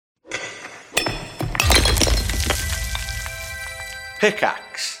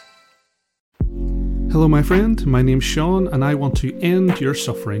Pickaxe. Hello my friend, my name's Sean and I want to end your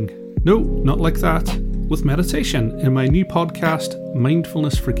suffering. No, not like that. With meditation in my new podcast,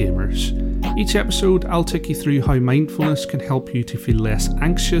 Mindfulness for Gamers. Each episode I'll take you through how mindfulness can help you to feel less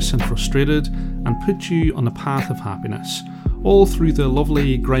anxious and frustrated and put you on the path of happiness, all through the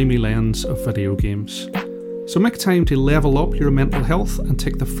lovely grimy lens of video games. So make time to level up your mental health and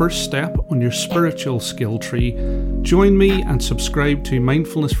take the first step on your spiritual skill tree. Join me and subscribe to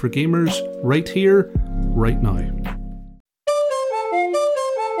Mindfulness for Gamers right here, right now.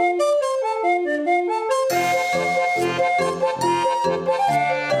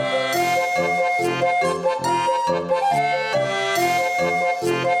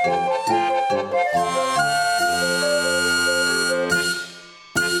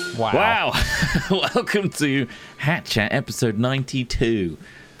 Wow. Welcome to Hat Chat episode 92.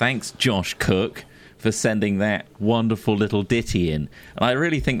 Thanks, Josh Cook, for sending that wonderful little ditty in. And I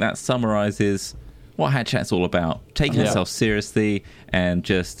really think that summarises what Hat Chat's all about. Taking itself seriously and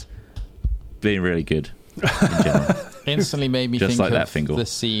just being really good in general. Instantly made me Just think like of that, Fingal. the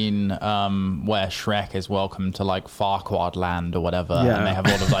scene where Shrek is welcome to like Farquaad Land or whatever, Yeah. and they have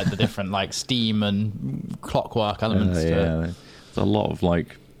all of like the different like steam and clockwork elements to it. There's a lot of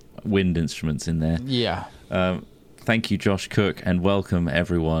like wind instruments in there. Yeah. Thank you, Josh Cook, and welcome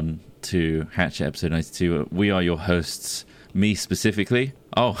everyone to Hat Chat episode 92. We are your hosts, me specifically.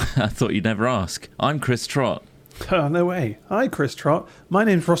 Oh, I thought you'd never ask. I'm Chris Trott. Oh, no way. Hi, Chris Trott. My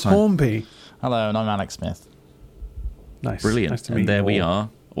name's Ross Hornby. Hello, and I'm Alex Smith. Nice. Brilliant. Nice to meet And there you we all. are,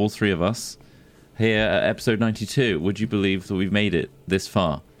 all three of us, here at episode 92. Would you believe that we've made it this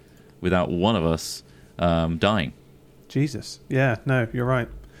far without one of us dying? Jesus. Yeah, no, you're right.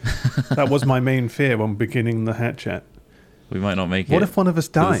 That was my main fear when beginning the Hat Chat. We might not make it. What if one of us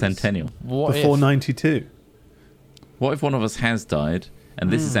to the dies centennial? What before if, 92? What if one of us has died, and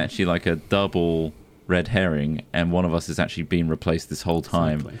this is actually like a double red herring, and one of us is actually being replaced this whole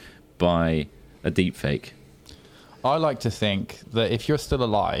time Exactly. by a deep fake? I like to think that if you're still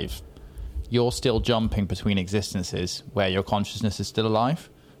alive, you're still jumping between existences where your consciousness is still alive.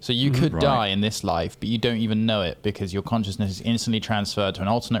 So you could Right. die in this life, but you don't even know it because your consciousness is instantly transferred to an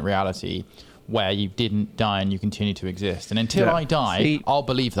alternate reality where you didn't die and you continue to exist. And until Yeah. I die, See- I'll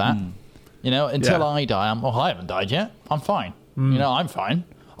believe that. You know, until Yeah. I die, I haven't died yet. I'm fine. You know, I'm fine.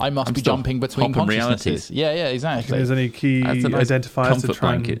 I must I'm be still jumping between hopping consciousnesses. realities. Yeah, If exactly. there's any key That's a nice identifiers to comfort try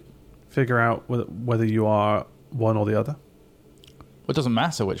blanket. and figure out whether you are one or the other? It doesn't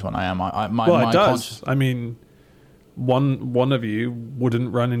matter which one I am. My Well, it does. conscious- I mean, one of you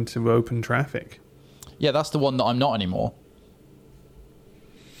wouldn't run into open traffic. Yeah, that's the one that I'm not anymore.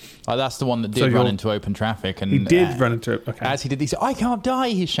 That's the one that So did run you're- into open traffic, and He did run into it. Okay. As he did, he said, "I can't die."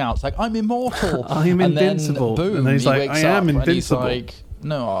 He shouts like, "I'm immortal." I'm and then, invincible. boom, And then he's he like, wakes "I am up, and invincible." he's like,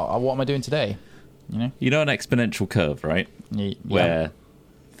 "No, what am I doing today?" You know, You know an exponential curve, right? yeah. Where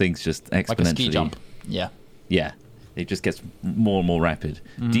things just exponentially... like a ski jump. Yeah. Yeah, it just gets more and more rapid.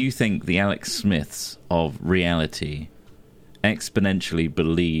 Do you think the Alex Smiths of reality exponentially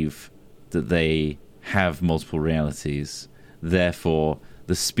believe that they have multiple realities, therefore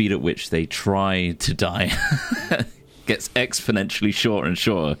the speed at which they try to die gets exponentially shorter and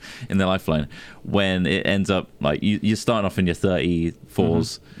shorter in their lifeline, when it ends up like you're starting off in your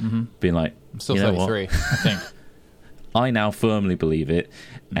 34s being like, I'm still you know what? 33, I think. I now firmly believe it,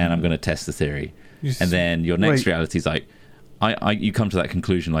 and I'm going to test the theory. And then your next Wait. reality is like, you come to that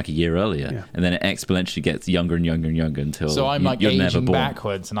conclusion like a year earlier, Yeah. and then it exponentially gets younger and younger and younger until So I'm like you're never aging born.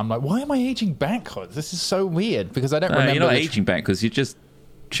 backwards, and I'm like, "Why am I aging backwards? This is so weird." Because I don't No, remember. you're not which- aging back because you're just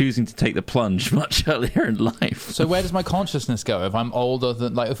choosing to take the plunge much earlier in life. So where does my consciousness go if I'm older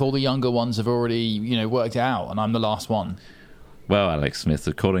than, like, if all the younger ones have already, worked it out, and I'm the last one? Well, Alex Smith,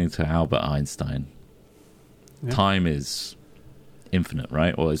 according to Albert Einstein, time is infinite,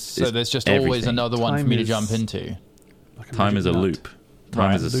 right? Or So there's just always everything. another one for Time me to is- jump into. Like Time magic is a nut. loop. Time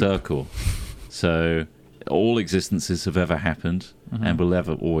Right. is a circle. So all existences have ever happened and will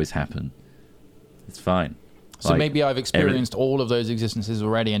ever always happen. It's fine. So Like, maybe I've experienced all of those existences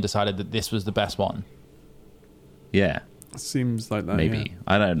already and decided that this was the best one. Yeah, Seems like that. maybe. yeah.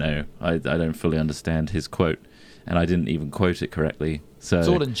 I don't know. I don't fully understand his quote, and I didn't even quote it correctly. So It's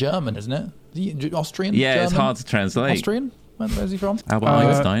all in German, isn't it? Austrian? yeah, German? it's hard to translate. Austrian? Where's he from? Albert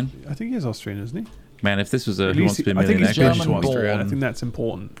Einstein. I think he is Austrian, isn't he? Man, if this was a At Who least Wants to Be a I think Millionaire he's British to German Austrian. I born. think that's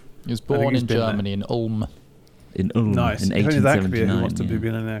important. He was think born he's in been there. Germany, in Ulm. in Ulm Nice. in If only that could be a 1879. Who Wants to Be a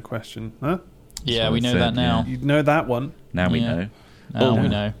yeah. Millionaire question, huh? Yeah, what we it know said, that now. You'd know that one. Now we Yeah. know. Now Oh. we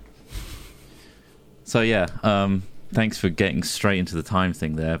know. So yeah, thanks for getting straight into the time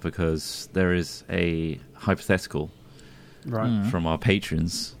thing there, because there is a hypothetical Right. from our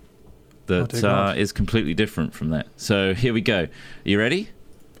patrons Oh, dear that God. is completely different from that. So here we go. Are you ready?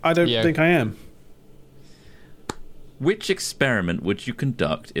 I don't Yeah. think I am. Which experiment would you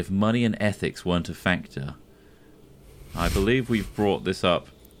conduct if money and ethics weren't a factor? I believe we've brought this up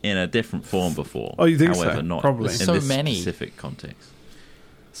in a different form before. Oh, you think so? However, not Probably. in So this many. specific context.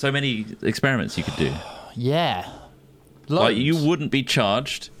 So many experiments you could do. Yeah. Like, Loads. you wouldn't be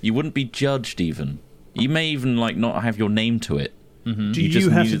charged. You wouldn't be judged even. You may even like not have your name to it. Mm-hmm. Do You you, just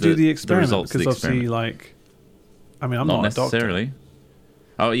have knew to do the the experiment? results of Because the obviously, experiment. like, I mean, I'm Not not, a doctor. necessarily.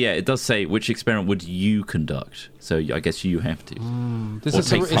 Oh yeah, it does say which experiment would you conduct. So I guess you have to. Does Or this,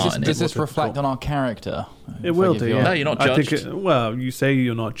 take part in it. does this More reflect difficult. on our character? It If I will give do. you Yeah. a- No, you're not I think judged. well, you say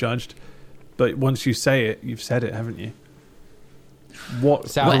you're not judged, but once you say it, you've said it, haven't you?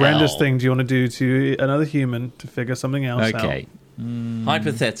 What Well- horrendous thing do you want to do to another human to figure something else out? Okay.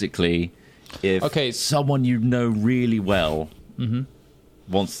 Hypothetically, if Okay. someone you know really well Mm-hmm.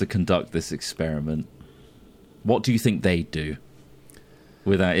 wants to conduct this experiment, what do you think they'd do?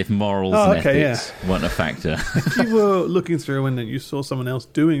 Without if morals Oh, and okay, ethics weren't a factor. If you were looking through a window and you saw someone else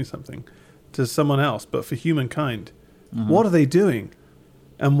doing something to someone else, but for humankind, what are they doing?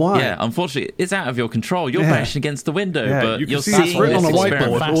 And why? Yeah, unfortunately, it's out of your control. You're Yeah. bashing against the window, Yeah, but you can you're see seeing it's written on a this whiteboard,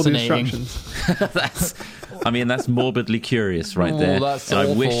 experiment. all the Fascinating. instructions. that's morbidly curious right Ooh, there. that's And I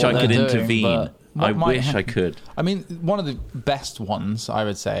awful wish I what could they're doing, intervene. but what I might wish I happen- could. I mean, one of the best ones, I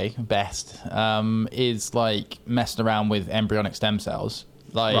would say, is like messing around with embryonic stem cells.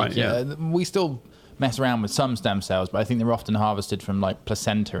 Like, Right, yeah. we still mess around with some stem cells, but I think they're often harvested from like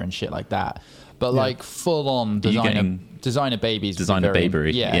placenta and shit like that. But like full on designer babies, would be Designer very-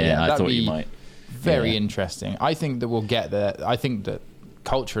 babery. Yeah, I that'd thought be you might. Very Yeah. interesting. I think that we'll get there. I think that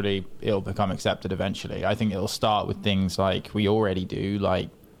culturally it'll become accepted eventually. I think it'll start with things like we already do, like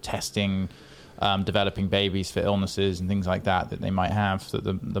testing, developing babies for illnesses and things like that they might have that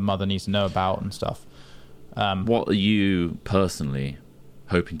the mother needs to know about and stuff. What are you personally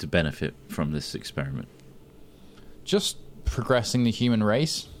hoping to benefit from this experiment? Just progressing the human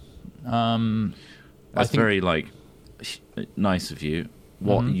race. That's I think- very nice of you.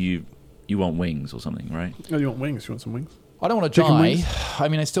 What you want wings or something, right? Oh, you want wings? You want some wings? I don't want to Chicken die. wings? I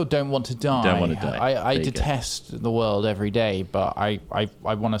mean, I still don't want to die. Don't want to die. I There you go. detest the world every day, but I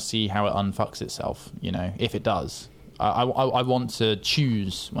want to see how it unfucks itself, you know, if it does. I want to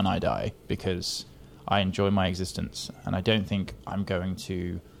choose when I die because I enjoy my existence, and I don't think I'm going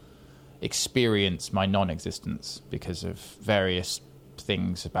to experience my non-existence because of various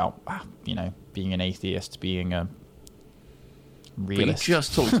things about, you know, being an atheist, being a But realist. you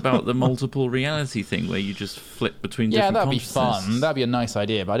just talked about the multiple reality thing where you just flip between Yeah, different that'd be consciousnesses. fun. That'd be a nice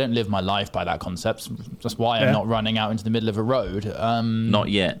idea, but I don't live my life by that concept. That's why I'm Yeah. not running out into the middle of a road. Not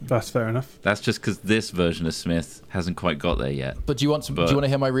yet. That's fair enough. That's just because this version of Smith hasn't quite got there yet. But do you want to? But- do you want to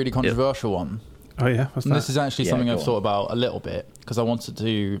hear my really controversial one? Oh yeah, what's And that? this is actually Yeah, something go I've on. thought about a little bit because I wanted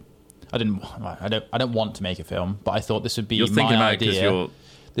to. I don't want to make a film, but I thought this would be You're thinking my about it because idea.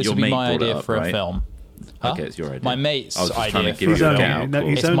 This your would be mate my brought it idea up, for right? a film. Huh? Okay, it's your idea. My mate's I was just trying idea to give for you a a He's film. owning shout. it. No,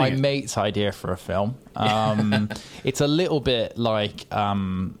 he's It's owning my it. mate's idea for a film. It's a little bit like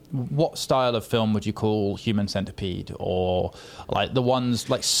what style of film would you call Human Centipede or like the ones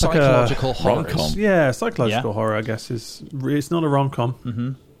like psychological horrors? rom-com. Yeah, psychological Yeah. horror, I guess, it's not a rom com.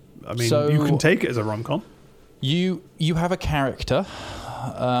 Mm-hmm. I mean, So- you can take it as a rom com. You have a character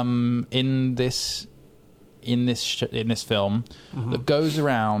in this film that goes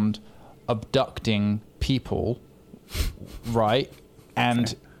around abducting people, right,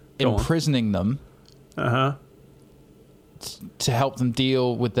 and Go on. imprisoning them Uh huh. to help them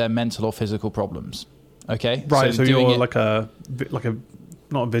deal with their mental or physical problems. Okay, Right, so doing you're it- like a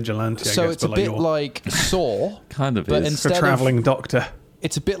not a vigilante, I so guess, it's a but bit you're like Saw, Kind of but is. a instead of traveling doctor.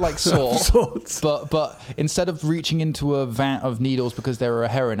 it's a bit like Saw. Of sorts. But instead of reaching into a vat of needles because they're a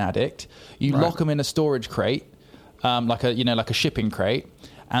heroin addict, you Right. lock them in a storage crate, like a shipping crate,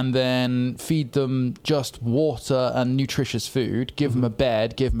 and then feed them just water and nutritious food. Give them a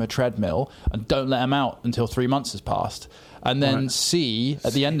bed, give them a treadmill, and don't let them out until 3 months has passed. And then Right. see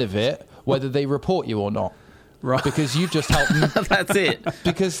at the end of it whether they report you or not. Right. Because you've just helped them. That's it.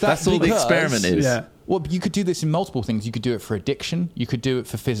 Because That's all the because- experiment is. Yeah. Well, you could do this in multiple things. You could do it for addiction. You could do it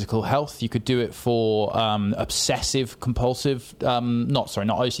for physical health. You could do it for obsessive compulsive. Not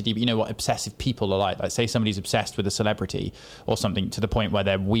OCD, but you know what obsessive people are like. Like, say somebody's obsessed with a celebrity or something to the point where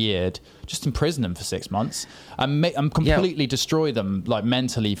they're weird. Just imprison them for 6 months and completely destroy them like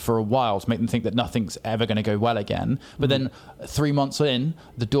mentally for a while to make them think that nothing's ever going to go well again. But then 3 months in,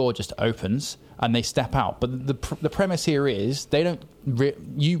 the door just opens and they step out. But the premise here is they don't.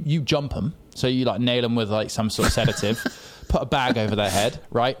 You jump them. So you like nail them with like some sort of sedative. put a bag over their head,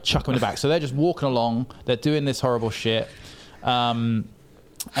 right? Chuck them in the back. So they're just walking along. They're doing this horrible shit. And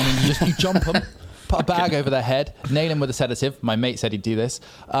then you jump them, put a bag over their head, nail them with a sedative. My mate said he'd do this.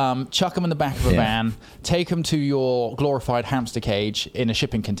 Chuck them in the back of a van, take them to your glorified hamster cage in a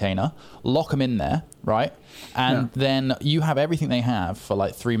shipping container, lock them in there, right? And then you have everything they have for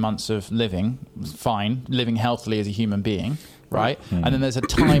like 3 months of living healthily as a human being, right? And then there's a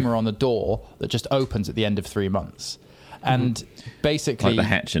timer on the door that just opens at the end of 3 months. And basically, like the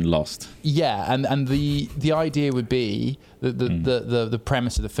hatch in Lost. Yeah, and the idea would be the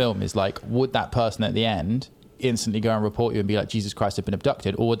premise of the film is like, would that person at the end instantly go and report you and be like, Jesus Christ, I've been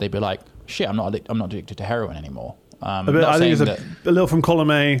abducted, or would they be like, shit, I'm not addicted to heroin anymore? I think it's a little from column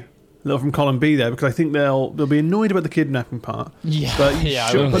A, a little from column B there, because I think they'll be annoyed about the kidnapping part. Yeah, but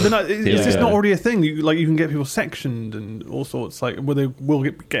but they're not, it's just not already a thing. You can get people sectioned and all sorts, like where they will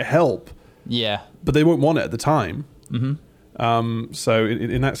get help. Yeah, but they won't want it at the time. So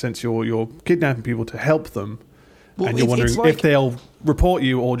in that sense, you're kidnapping people to help them, and you're wondering if they'll report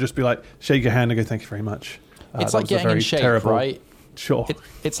you or just be like, shake your hand and go, thank you very much. It's like getting in shape, terrible, right? Sure.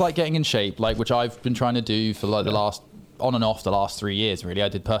 It's like getting in shape, like which I've been trying to do for like the last 3 years. Really, I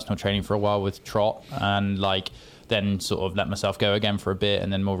did personal training for a while with Trot, and then sort of let myself go again for a bit,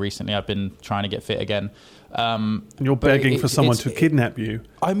 and then more recently I've been trying to get fit again. And you're begging for someone to kidnap you.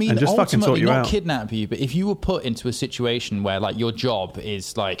 I mean, and just fucking sort you not out. Kidnap you, but if you were put into a situation where like your job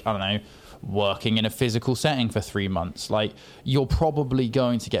is like, I don't know, working in a physical setting for 3 months, like you're probably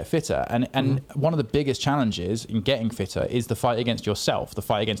going to get fitter. And one of the biggest challenges in getting fitter is the fight against yourself, the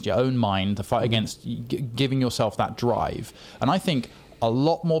fight against your own mind, the fight against giving yourself that drive. And I think a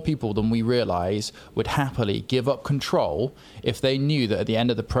lot more people than we realize would happily give up control if they knew that at the end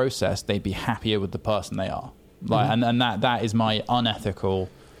of the process they'd be happier with the person they are. And that is my unethical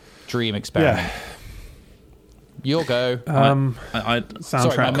dream experiment. Yeah. You'll go.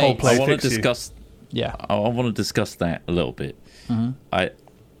 Soundtrack Coldplay. I want to discuss. Yeah, I want to discuss that a little bit.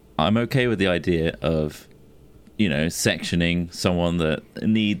 I'm okay with the idea of, sectioning someone that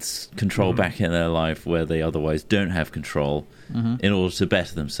needs control back in their life where they otherwise don't have control in order to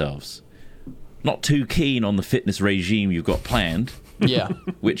better themselves. Not too keen on the fitness regime you've got planned. Yeah,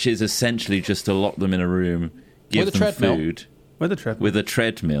 which is essentially just to lock them in a room, give with a them treadmill. food with a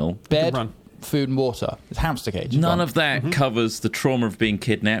treadmill, bed, run. Food and water. It's hamster cage. None of that covers the trauma of being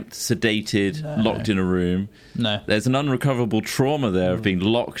kidnapped, sedated, locked in a room. No. There's an unrecoverable trauma there of being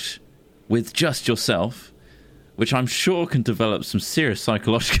locked with just yourself, which I'm sure can develop some serious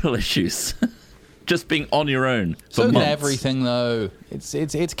psychological issues. Just being on your own for so months. Can everything, though.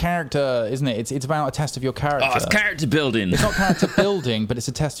 It's character, isn't it? It's about a test of your character. Oh, it's character building. It's not character building, but it's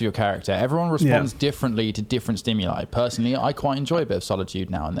a test of your character. Everyone responds differently to different stimuli. Personally, I quite enjoy a bit of solitude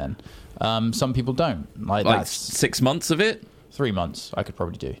now and then. Some people don't. Like that's 6 months of it? 3 months, I could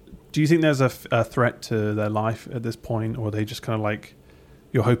probably do. Do you think there's a threat to their life at this point, or are they just kind of like,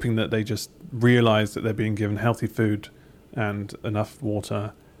 you're hoping that they just realize that they're being given healthy food and enough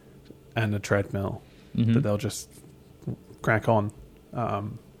water and a treadmill, that they'll just crack on? Well,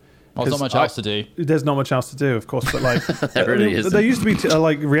 there's not much else to do. There's not much else to do, of course, but like there really isn't. There used to be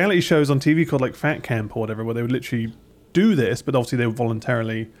like reality shows on TV called like Fat Camp or whatever, where they would literally do this, but obviously they would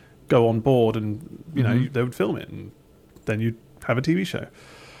voluntarily go on board, and they would film it, and then you'd have a TV show.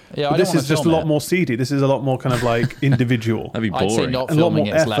 Yeah, but this is just a lot more seedy. This is a lot more kind of like individual. That'd be boring. I'd say not a lot filming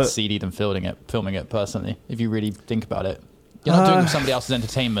more it's effort. less seedy than filming it personally, if you really think about it. You're not doing somebody else's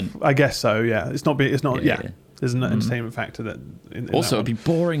entertainment. I guess so. Yeah, it's not. Yeah. There's an entertainment factor that. In Also, that it'd be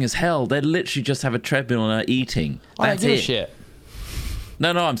boring as hell. They'd literally just have a treadmill and are eating. I don't That's give a it. shit.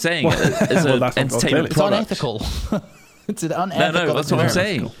 No, I'm saying as an that's not entertainment It's product. unethical. It's an unethical. No, that's what I'm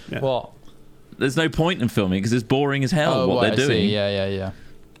saying. Yeah. What? There's no point in filming because it's boring as hell what right, they're doing. I see. Yeah.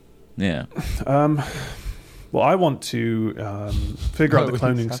 Yeah. Well, I want to figure out the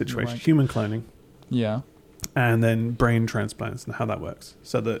cloning situation, human cloning, Yeah. and then brain transplants and how that works,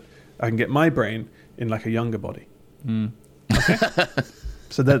 so that I can get my brain in like a younger body. Okay.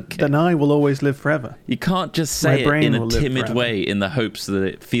 So that then I will always live forever. You can't just My say it brain in a will live timid forever. way in the hopes that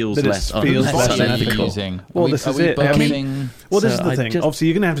it feels That it less feels less less What are you unethical. using? Well, Are we- this are is we it. I mean, birthing- well, this So is the I thing. just- Obviously,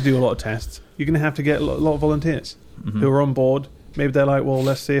 you're going to have to do a lot of tests. You're going to have to get a lot of volunteers who are on board. Maybe they're like, well,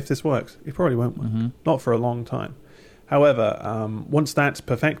 let's see if this works. It probably won't work. Not for a long time. However, once that's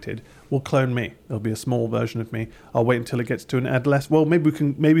perfected, we'll clone me. There'll be a small version of me. I'll wait until it gets to an adolescent. Well, maybe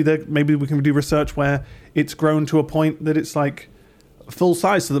we can do research where it's grown to a point that it's like full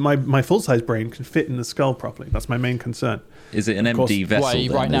size, so that my full size brain can fit in the skull properly. That's my main concern. Is it an Of course. empty vessel? Why,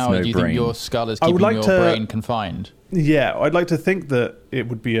 then? right There's now, no do you brain. think your skull is I would keeping like your to- brain confined? Yeah, I'd like to think that it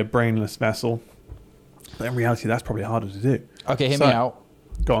would be a brainless vessel. But in reality, that's probably harder to do. Okay, hear So- me out.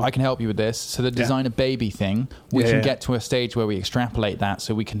 Go on. I can help you with this. So the design a baby thing, we Yeah, can yeah. get to a stage where we extrapolate that,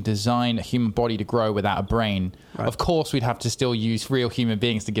 so we can design a human body to grow without a brain. Right. Of course, we'd have to still use real human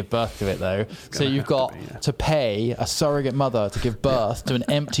beings to give birth to it, though. So you've got be, yeah. to pay a surrogate mother to give birth to an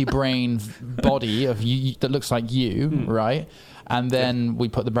empty brain body of you that looks like you, right? And then we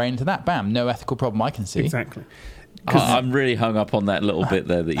put the brain into that. Bam, no ethical problem I can see. Exactly. I'm really hung up on that little bit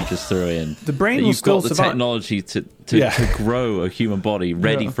there that you just threw in. The brain That will you've still got the survive. technology to Yeah. grow a human body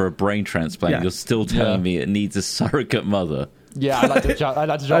ready Yeah. for a brain transplant. Yeah. You're still telling Yeah. me it needs a surrogate mother. Yeah, I'd like to drop I'd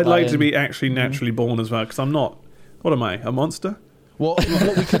that like to in. be actually naturally born as well, because I'm not. What am I? A monster? What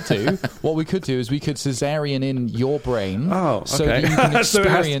we could do is we could cesarean in your brain, Oh, so okay. that you can So it has to-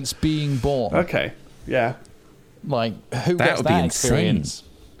 experience being born. Okay. Yeah. Like who That gets would be that insane. experience?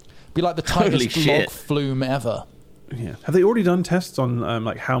 Be like the Holy tightest log shit. flume ever. Yeah. Have they already done tests on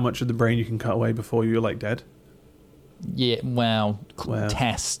like how much of the brain you can cut away before you're like dead? Yeah, well, Well,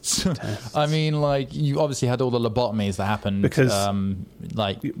 tests. tests. I mean, like you obviously had all the lobotomies that happened Because-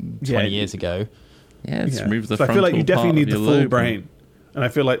 like 20 yeah, years ago. Yeah, it's remove the So I feel like you frontal definitely part need of the your full lobe. brain, and I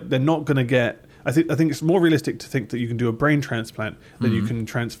feel like they're not going to get. I think it's more realistic to think that you can do a brain transplant than you can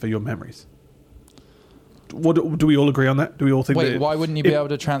transfer your memories. What do we all agree on that? Do we all think? Wait, that why wouldn't you be if- able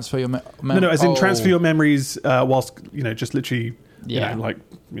to transfer your No, as in Oh. transfer your memories whilst just literally, Yeah.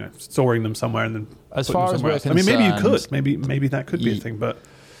 storing them somewhere and then. As putting them far as somewhere we're else. I mean, maybe you concerned- could. Maybe that could be a Ye- thing, but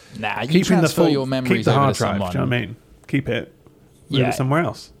Nah, you keeping transfer the full, your keep memories the over hard to drive. someone. Do you know what I mean? Keep it. Move Yeah. it somewhere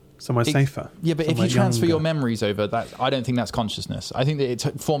else, somewhere safer. Yeah, but if somewhere you transfer your younger. memories over, that I don't think that's consciousness. I think that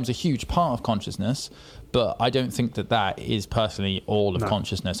it forms a huge part of consciousness, but I don't think that is personally all of No.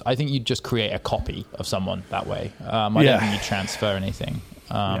 consciousness. I think you just create a copy of someone that way. I Yeah. don't think you transfer anything.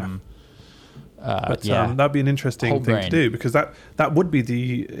 But yeah. that'd be an interesting Whole thing brain. to do, because that would be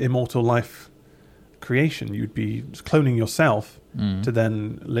the immortal life creation. You'd be cloning yourself Mm. to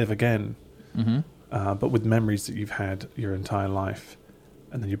then live again, Mm-hmm. but with memories that you've had your entire life,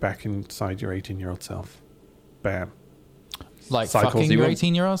 and then you're back inside your 18-year-old self. Bam. Like Cycles. fucking You your want-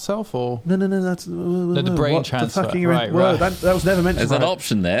 18-year-old self, or No, that's the brain what transfer. The fucking Right, whoa, right. that was never mentioned. There's an right.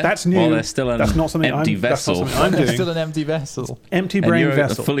 option there. That's new. While there's still an That's not something empty that's not vessel. something I'm doing. still an empty vessel. Empty And brain you're a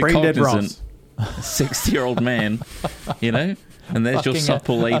vessel, fully brain dead cognizant Ross. 60-year-old man, and there's your Fucking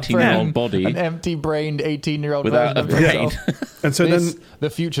supple a 18-year-old brain- body an empty-brained 18-year-old without a version of brain. yourself. And so This- then, the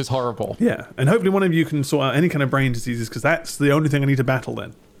future's horrible. yeah, and hopefully one of you can sort out any kind of brain diseases, because that's the only thing I need to battle.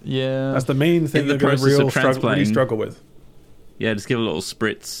 Then Yeah, that's the main thing In the they're going to process of really transplanting. struggle with. Yeah, just give a little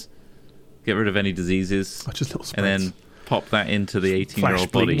spritz, get rid of any diseases, Oh, just little and then pop that into the 18-year-old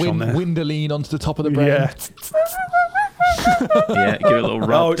Flash body. bleach. on there. Windoline onto the top of the brain. Yeah. Yeah, give it a little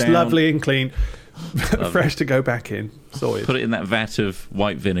rub Oh, it's down, lovely and clean, fresh to go back in. Sorted. Put it in that vat of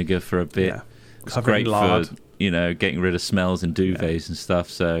white vinegar for a bit. Yeah. It's Cover it in great lard. for getting rid of smells and duvets and stuff.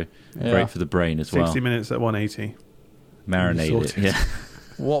 So Yeah. great for the brain as 60 well. minutes at 180. Marinate it. Sorted. Yeah,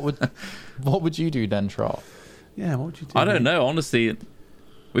 What would you do then, Trot? Yeah, what would you do? I don't know. Honestly,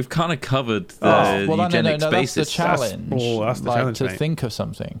 we've kind of covered the Well, no, eugenics that's the basis. challenge. that's the like, challenge, to mate. think of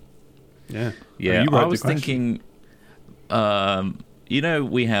something. Yeah. Yeah, You wrote I the was question. thinking.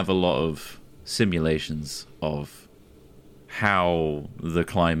 We have a lot of simulations of how the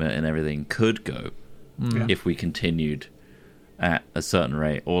climate and everything could go Yeah. if we continued at a certain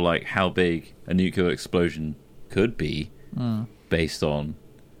rate, or like how big a nuclear explosion could be based on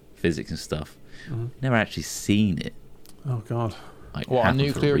physics and stuff. Never actually seen it. Oh God. Like, What, a happen for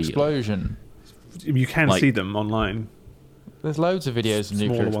nuclear real. explosion? You can Like- see them online. There's loads of videos of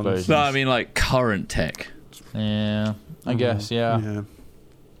nuclear Smaller ones. explosions. No, I mean like current tech. Yeah, I guess, yeah.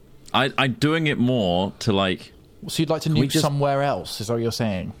 I'm doing it more to like. So you'd like to we nuke just- somewhere else, is that what you're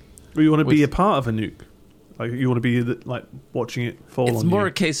saying? Well, you want to be a With- part of a nuke. Like you want to be like watching it fall It's on more you.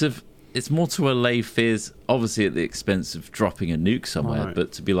 a case of. It's more to allay fears, obviously at the expense of dropping a nuke somewhere, Right.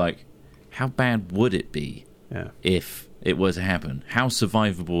 but to be like, how bad would it be Yeah. if it were to happen? How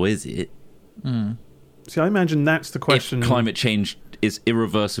survivable is it See, I imagine that's the question. if climate change is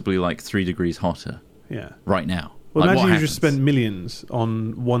irreversibly like 3 degrees hotter Yeah. right now? Well, Like, imagine what you just happens? spent millions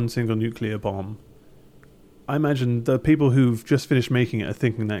on one single nuclear bomb. I imagine the people who've just finished making it are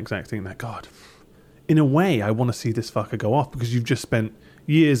thinking that exact thing. That God, in a way, I want to see this fucker go off, because you've just spent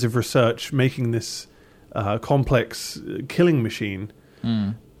years of research making this complex killing machine.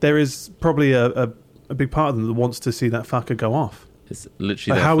 There is probably a big part of them that wants to see that fucker go off. It's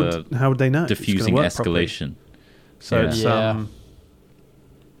literally But there for how would they know? it's gonna diffusing work properly? escalation. So Yeah. it's Yeah.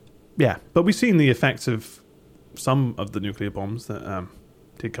 yeah, but we've seen the effects of some of the nuclear bombs that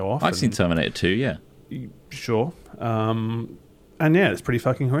did go off. I've seen and- Terminator 2, yeah. Sure. And yeah, it's pretty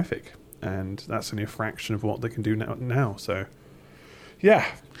fucking horrific. and that's only a fraction of what they can do now. So, yeah,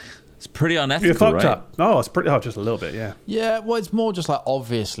 It's pretty you're unethical, fucked right? up. Oh, it's pretty. Oh, just a little bit. Yeah. Yeah, well, it's more just like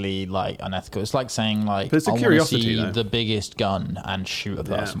obviously like unethical. It's like saying like But it's a I want to curiosity, see though. the biggest gun and shoot a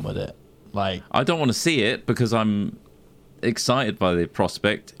person with it. Like, I don't want to see it because I'm excited by the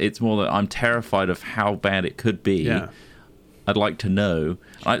prospect. It's more that I'm terrified of how bad it could be. Yeah. I'd like to know.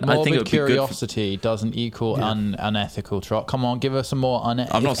 I think it morbid would be good. curiosity doesn't equal unethical. Trot, come on, give us some more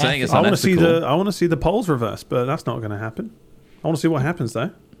unethical. I'm not saying it's I want to see unethical. I want to see the polls reverse, but that's not going to happen. I want to see what happens though.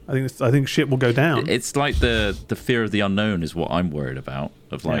 I think shit will go down. It's like the fear of the unknown is what I'm worried about.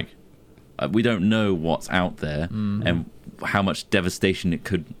 Of like, we don't know what's out there and how much devastation it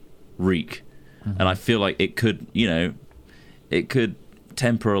could wreak, and I feel like it could, it could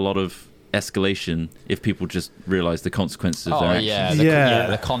temper a lot of escalation if people just realize the consequences of their actions.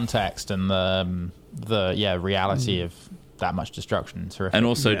 The context and the reality of that much destruction. Terrific. And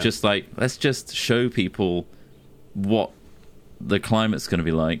also just like, let's just show people what the climate's going to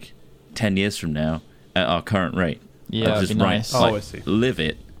be like 10 years from now at our current rate. Yeah, Like, that'd just be nice. I see. Live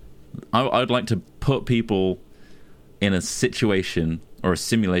it. I'd like to put people in a situation or a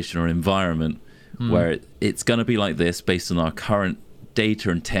simulation or an environment where it's going to be like this based on our current data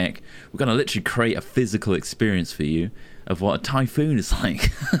and tech. We're going to literally create a physical experience for you of what a typhoon is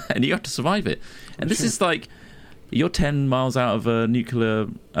like, and you have to survive it. And this is like, you're 10 miles out of a nuclear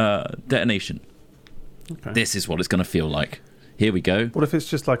detonation. Okay. This is what it's going to feel like. Here we go. What if it's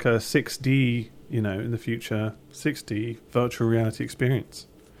just like a 6D, in the future, 6D virtual reality experience?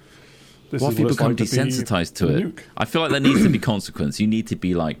 This What is if you it's become like to be desensitized to a it? nuke. I feel like there needs to be consequence. You need to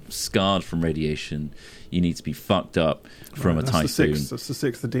be like scarred from radiation. You need to be fucked up from a That's typhoon. That's the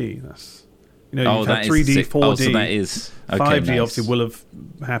 6th D. That's Oh, you've that had is 3D, sick. 4D. Oh, so that is okay, 5D nice. obviously will have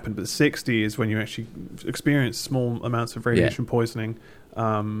happened, but 6D is when you actually experience small amounts of radiation poisoning.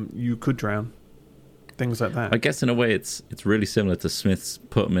 You could drown. Things like that. I guess in a way it's really similar to Smith's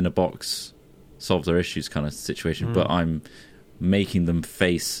put them in a box, solve their issues kind of situation, but I'm making them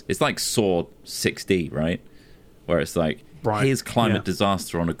face, it's like Saw 6D, right? Where it's like, here's climate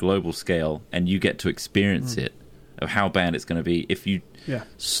disaster on a global scale, and you get to experience it, of how bad it's going to be if you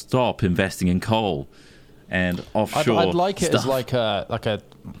stop investing in coal and offshore I'd like it stuff. as like a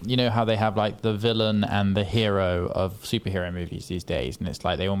how they have like the villain and the hero of superhero movies these days, and it's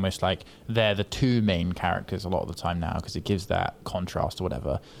like they almost like they're the two main characters a lot of the time now because it gives that contrast or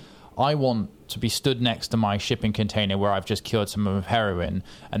whatever. I want to be stood next to my shipping container where I've just cured someone with heroin,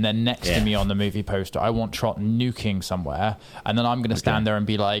 and then next to me on the movie poster I want Trot nuking somewhere, and then I'm going to stand there and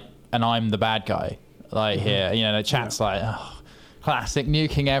be like, and I'm the bad guy, like here, the chat's like, oh, classic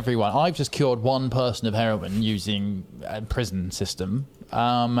nuking everyone. I've just cured one person of heroin using a prison system,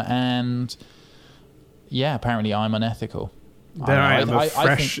 and apparently I'm unethical. There I am, a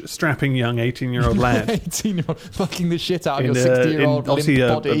fresh, strapping young 18-year-old lad. 18-year-old fucking the shit out of in your 60-year-old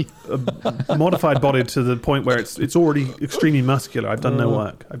limp body. A modified body to the point where it's already extremely muscular. I've done no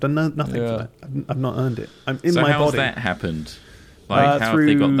work. I've done nothing for that. I've not earned it. I'm in my how's body. that happened? Like, how have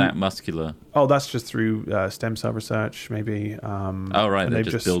they got that muscular? Oh, that's just through stem cell research, maybe. Oh, right, and they're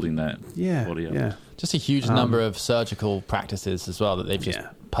they've just building that body up. Yeah. Just a huge number of surgical practices as well that they've just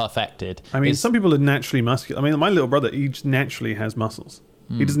perfected. I mean, some people are naturally muscular. I mean, my little brother, he just naturally has muscles.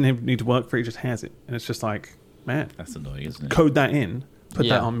 He doesn't need to work for it, he just has it. And it's just like, man, That's annoying, isn't it? code that in, put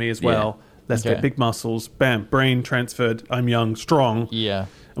that on me as well. Let's get big muscles, bam, brain transferred, I'm young, strong. Yeah.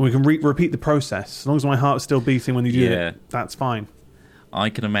 And we can repeat the process. As long as my heart is still beating when you do it, that's fine. I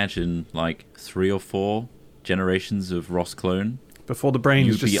can imagine like 3 or 4 generations of Ross clone. Before the brain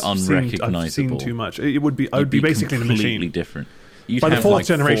You'd is just be unrecognizable. I've seen too much. I would be basically the completely machine. different. You'd By the have, fourth like,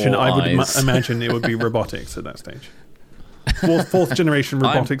 generation, 4 I would eyes. imagine it would be robotics at that stage. Fourth generation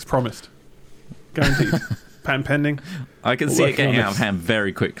robotics promised. Guaranteed. Patent pending. I can see it getting out of hand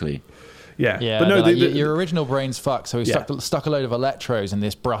very quickly. Yeah. Yeah, But no, your original brain's fucked, so we stuck a load of electrodes in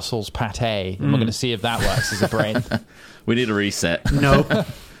this Brussels pate, and we're going to see if that works as a brain. We need a reset. no.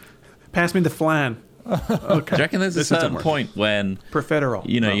 Pass me the flan. Okay. Do you reckon there's a This certain doesn't work. point when Profiterol.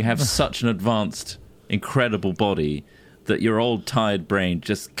 you have such an advanced, incredible body that your old tired brain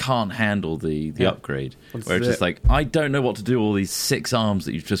just can't handle the upgrade? Where it's just like, I don't know what to do with all these 6 arms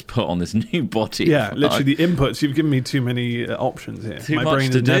that you've just put on this new body. Yeah, literally the inputs. You've given me too many options here. Too My much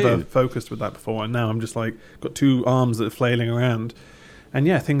brain to has never do. focused with that before, and now I'm just like got 2 arms that are flailing around. And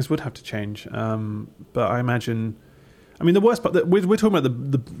yeah, things would have to change. But I imagine, the worst part, we're talking about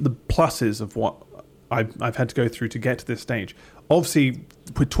the pluses of what I've had to go through to get to this stage. Obviously,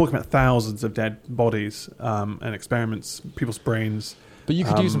 we're talking about thousands of dead bodies and experiments, people's brains. But you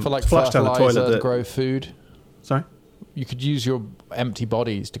could use them for like flushed down the fertilizer toilet to that- grow food. Sorry? You could use your empty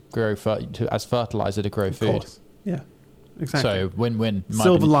bodies to grow as fertilizer to grow Of food. course. Yeah. Exactly. So win-win. in my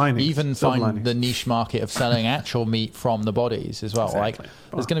Silver opinion. linings. Even Silver find linings. the niche market of selling actual meat from the bodies as well. Exactly.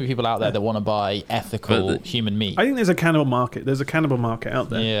 Like, there's going to be people out there that want to buy ethical But human meat. I think there's a cannibal market. There's a cannibal market out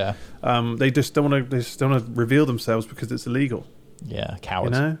there. Yeah, They just don't want to. They just don't want to reveal themselves because it's illegal. yeah, You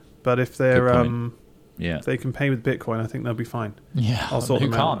cowards. know. But if they're Good point. Yeah. if they can pay with Bitcoin, I think they'll be fine. Yeah, I'll sort who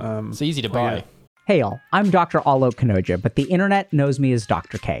them can't? out. It's easy to well, buy. yeah. Hey y'all, I'm Dr. Alok Kanoja, but the internet knows me as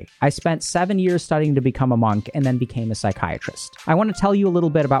Dr. K. I spent 7 years studying to become a monk and then became a psychiatrist. I want to tell you a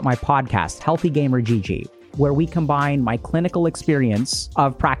little bit about my podcast, Healthy Gamer GG, where we combine my clinical experience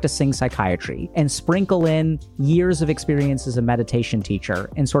of practicing psychiatry and sprinkle in years of experience as a meditation teacher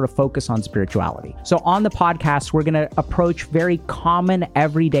and sort of focus on spirituality. So on the podcast, we're going to approach very common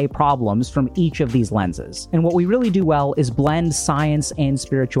everyday problems from each of these lenses. And what we really do well is blend science and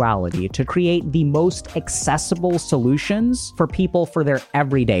spirituality to create the most accessible solutions for people for their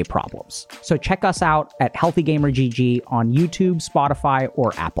everyday problems. So check us out at Healthy Gamer GG on YouTube, Spotify,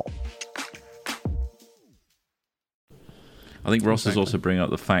 or Apple. I think Ross is also bringing up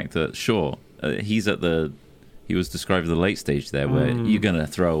the fact that, sure, he was describing the late stage there where you're going to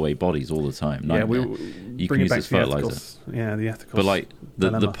throw away bodies all the time. Yeah, You bring can it use back as to the fertilizer. ethicals. Yeah, the ethical. But like the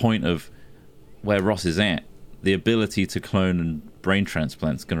dilemma. point of where Ross is at, the ability to clone and brain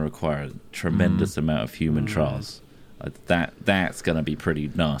transplants is going to require a tremendous amount of human trials. That's going to be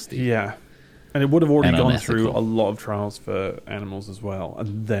pretty nasty. Yeah. And it would have already And gone unethical. through a lot of trials for animals as well,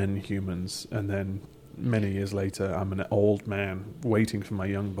 and then humans, and then many years later, I'm an old man waiting for my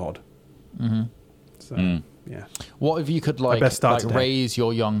young bod. Mm-hmm. So, yeah. What if you could best start today. raise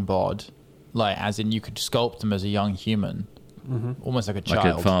your young bod, like as in you could sculpt them as a young human, almost like a Like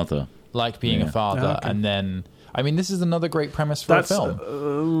child, a father. like being Yeah. a father, Okay. and then I mean this is another great premise for That's a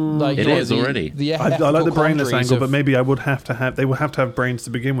film. Like It you know, is already. I like the brainless quandaries angle, of- but maybe they would have to have brains to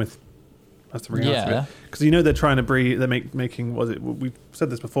begin with. That's the reality Yeah. of it. Because they're trying to breed. They're making. We've said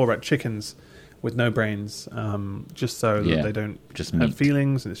this before about chickens with no brains, just so that Yeah, they don't just have meat.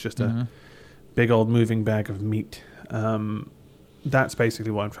 feelings, and it's just a big old moving bag of meat. That's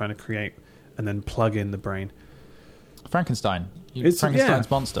basically what I'm trying to create, and then plug in the brain. Frankenstein. It's- Frankenstein's yeah.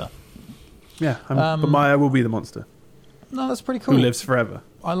 monster. Yeah, but I will be the monster No, that's pretty cool. who lives forever.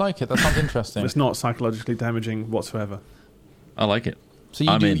 I like it. That sounds interesting. It's not psychologically damaging whatsoever. I like it. So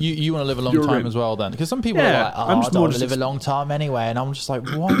I'm in. you want to live a long You're time in. as well, then? Because some people Yeah, are like, I'm I just don't more want to just live a long time anyway, and I'm just like,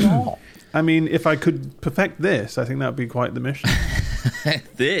 why not? I mean, if I could perfect this, I think that would be quite the mission.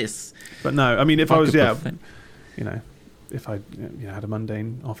 This. But no, I mean, if I was, could perfect- if I had a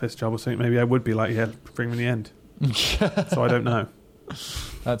mundane office job or something, maybe I would be like, bring me the end. So I don't know.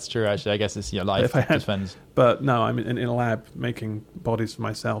 That's true, actually. I guess it's your life If I had- depends. But no, I'm in a lab making bodies for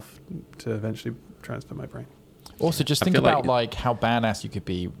myself to eventually transfer my brain. Also, just I think feel about like- like how badass you could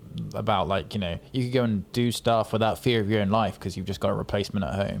be about you could go and do stuff without fear of your own life because you've just got a replacement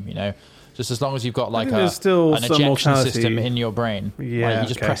at home. Just as long as you've got like think there's still an some ejection mortality. system in your brain. Yeah, you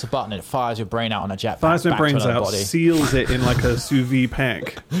just okay. press a button, it fires your brain out on a jetpack. Fires my back to brains another out, body. seals it in like a sous vide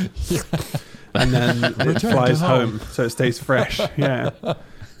pack, and then it Return flies to home. home so it stays fresh. Yeah,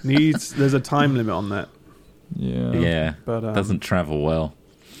 there's a time limit on that. Yeah. Yeah. But, doesn't travel well.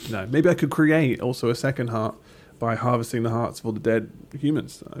 No, maybe I could create also a second heart by harvesting the hearts of all the dead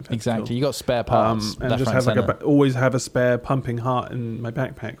humans that I've had to Exactly. kill. You got spare parts. And left, just right, have centre. always have a spare pumping heart in my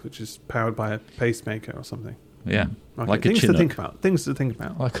backpack, which is powered by a pacemaker or something. Yeah. Okay, Like a things to Chinook think about. Things to think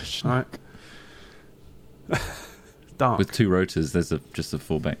about. Like a All right. Dark. with two rotors. There's just a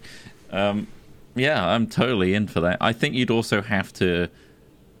fallback. Yeah, I'm totally in for that. I think you'd also have to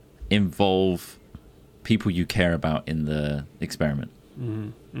involve people you care about in the experiment.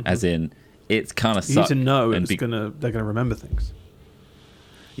 As in, it's kind of you need suck to know and they're going to remember things.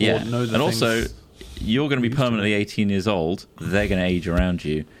 yeah, or know the and also things you're going to be used to permanently 18 years old. They're going to age around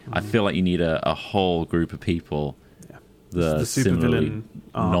you. I feel like you need a whole group of people Yeah. that are The similarly supervillain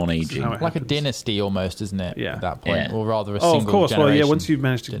arc, non-aging. this is how it like a happens. dynasty almost, isn't it? Yeah. At that point, Yeah. or rather a Oh, single of course. Well, yeah. generation Once you've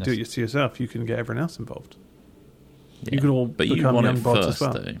managed to do dynasty. it to yourself, you can get everyone else involved. Yeah. You can all but you become want young it bots first, as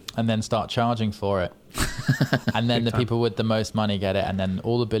well. though. and then start charging for it. And then Big the time. people with the most money get it, and then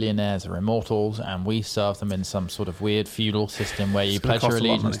all the billionaires are immortals, and we serve them in some sort of weird feudal system where you It's gonna pledge your cost a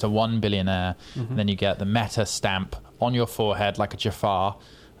lot of allegiance money. to one billionaire, and then you get the meta stamp on your forehead like a Jafar,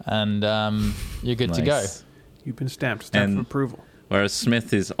 and you're good to go. Nice. You've been stamped for And- approval. Whereas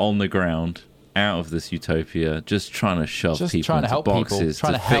Smith is on the ground, out of this utopia, just trying to shove Just people trying to into help people, boxes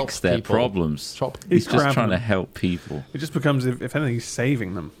trying to to help fix their people. problems. He's He's just grabbing trying to them. help people. It just becomes, if anything, he's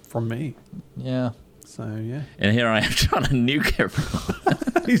saving them from me. Yeah. So yeah, And here I am trying to nuke everyone.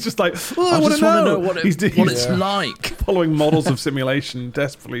 he's just like, I want just to want to know what, he's it's like. following models of simulation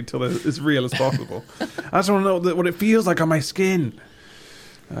desperately till they're as real as possible. I just want to know what it feels like on my skin.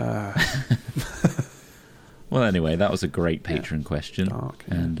 Well, anyway, that was a great Patreon question. Dark,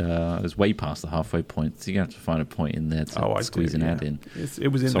 yeah. And it was way past the halfway point, so you have to find a point in there to squeeze an ad in. It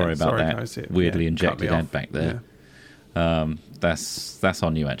was in Sorry there. about that guys, weirdly cut injected me ad off. back there. That's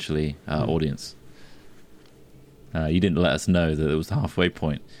on you, actually, audience. You didn't let us know that it was the halfway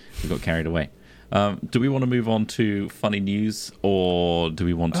point. We got carried away. Do we want to move on to funny news, or do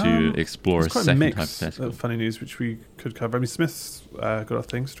we want to explore a It's quite second mix hypothetical? of funny news which we could cover. I mean, Smith's got a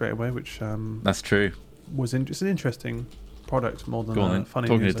thing straight away, which That's true. was it's an interesting product more than Go on then. funny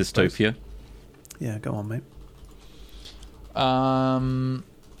Talking news. to I suppose. dystopia. Yeah, go on, mate.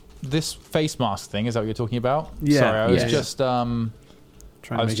 This face mask thing, is that what you're talking about? Yeah. Sorry, I was Yeah. just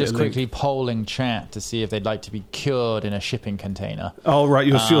Trying to I was make just it a link. quickly polling chat to see if they'd like to be cured in a shipping container. Oh right,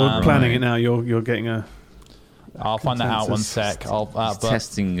 you're planning right. it now. You're getting a. I'll find that out one Consensus. sec. But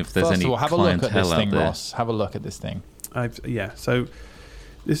Testing if there's first any of all, have a look at clientele this out thing, there. Ross. Have a look at this thing. So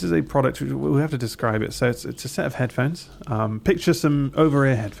this is a product. We have to describe it. So it's a set of headphones. Picture some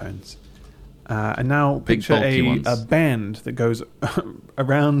over-ear headphones, and now Big, picture bulky a ones. band that goes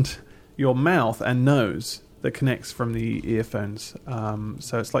around your mouth and nose that connects from the earphones.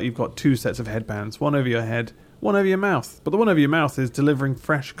 So it's like you've got two sets of headbands, one over your head, one over your mouth. But the one over your mouth is delivering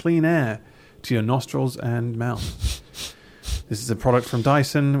fresh, clean air to your nostrils and mouth. This is a product from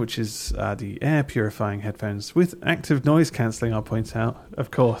Dyson, which is the air purifying headphones with active noise cancelling, I'll point out,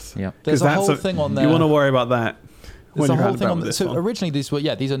 of course. Yep. There's 'Cause a whole that's thing on there. You want to worry about that. There's when a you're whole out thing about on. with this So one. originally these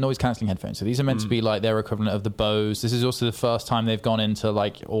are noise cancelling headphones. So these are meant to be like their equivalent of the Bose. This is also the first time they've gone into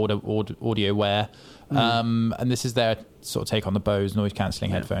like audio wear, and this is their sort of take on the Bose noise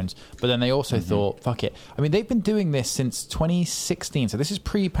cancelling headphones. But then they also thought, fuck it. I mean, they've been doing this since 2016. So this is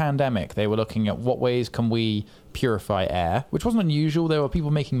pre-pandemic. They were looking at what ways can we purify air, which wasn't unusual. There were people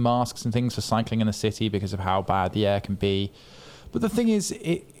making masks and things for cycling in the city because of how bad the air can be. But the thing is,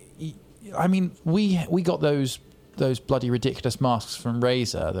 I mean, we got those bloody ridiculous masks from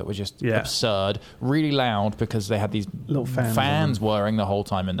Razer that were just absurd, really loud because they had these Little fans fans whirring the whole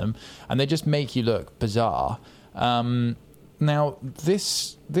time in them, and they just make you look bizarre. Now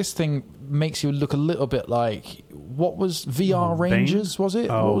this thing makes you look a little bit like, what was VR Rangers? Was it?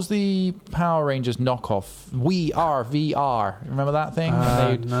 Oh. What was the Power Rangers knockoff? We Are VR. Remember that thing?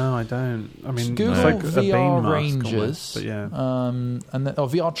 No, I don't. I mean, Google it's like a VR Bane mask Rangers, almost, but yeah. and then,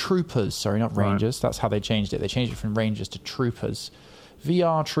 VR Troopers. Sorry, not Right. Rangers. That's how they changed it. They changed it from Rangers to Troopers.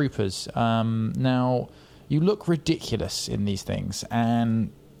 VR Troopers. Now you look ridiculous in these things,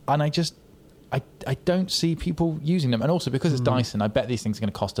 and I don't see people using them. And also because it's Dyson, I bet these things are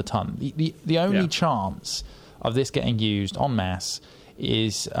going to cost a ton. The only chance of this getting used en masse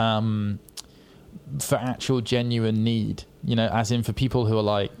is for actual genuine need, you know, as in for people who are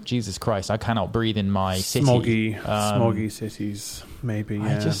like, Jesus Christ, I cannot breathe in my city. Smoggy cities, maybe.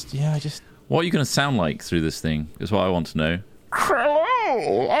 Yeah. I just What are you going to sound like through this thing is what I want to know.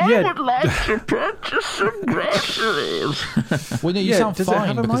 Hello, I would like to purchase some groceries. well, no, you Yeah, sound does it fine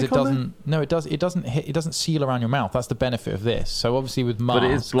have a because mic it on there? doesn't. No, it does. It doesn't hit. It doesn't seal around your mouth. That's the benefit of this. So obviously with masks, But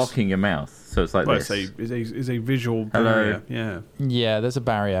it is blocking your mouth, so it's like Well, this. it's a visual Hello. barrier. Yeah. Yeah, there's a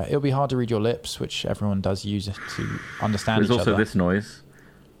barrier. It'll be hard to read your lips, which everyone does use to understand There's each also other. this noise.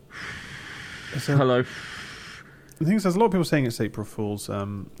 So, Hello. the thing is, there's a lot of people saying it's April Fool's.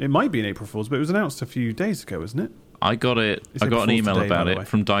 It might be an April Fool's, but it was announced a few days ago, wasn't it? I got it. It's I got an April Fool's email today, by about the way. it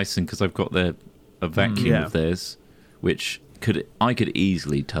from Dyson because I've got a vacuum Yeah. of theirs, which I could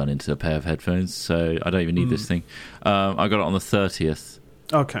easily turn into a pair of headphones. So I don't even need this thing. I got it on the 30th.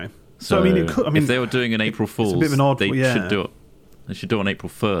 Okay. So I mean, it could. I mean, if they were doing an April Fool's, a bit of an odd. they yeah. should do it. They should do it on April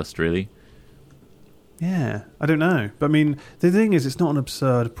 1st, really. Yeah, I don't know, but I mean, the thing is, it's not an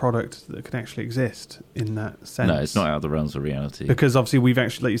absurd product that can actually exist in that sense. No, it's not out of the realms of reality. Because obviously, we've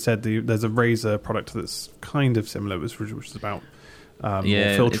actually, like you said, there's a Razer product that's kind of similar, which is about more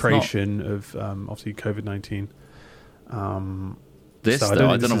Yeah, filtration of obviously COVID-19. This, so I though, don't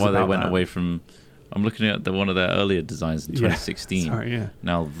I think don't this know is why they about went that. away from. I'm looking at one of their earlier designs in 2016. Sorry, yeah.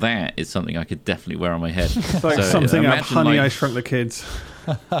 Now that is something I could definitely wear on my head. It's like So, something out of imagine, Honey, like- I Shrunk the Kids.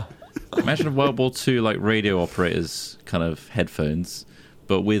 Imagine a World War II like radio operators kind of headphones,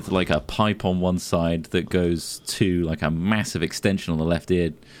 but with like a pipe on one side that goes to like a massive extension on the left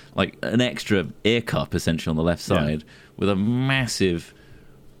ear, like an extra ear cup essentially on the left side, with a massive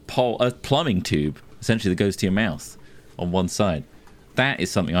a plumbing tube essentially that goes to your mouth on one side. That is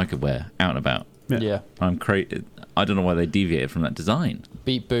something I could wear out and about. Yeah. I'm crazy. I don't know why they deviated from that design.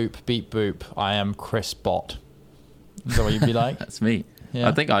 Beep boop. I am Chris Bott. Is that what you'd be like? That's me. Yeah.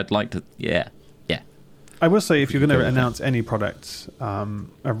 I think I'd like to. Yeah. I will say, if you're going to announce any products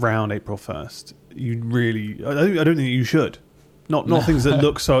around April 1st, you really, I don't think you should. Not things that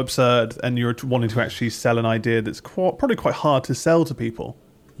look so absurd, and you're wanting to actually sell an idea that's probably quite hard to sell to people.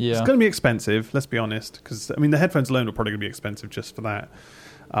 Yeah. It's going to be expensive, let's be honest, because I mean the headphones alone are probably going to be expensive just for that.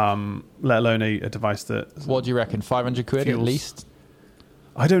 Let alone a device that. What do you reckon? 500 quid at least?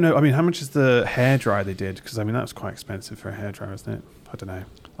 I don't know. I mean, how much is the hairdryer they did? Because I mean that was quite expensive for a hairdryer, isn't it? I don't know.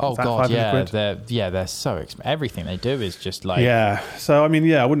 Oh god, yeah, they're so expensive. Everything they do is just like So I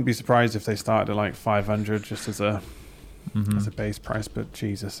mean, I wouldn't be surprised if they started at like 500 just as a base price. But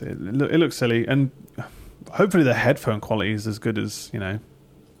Jesus, it looks silly, and hopefully the headphone quality is as good as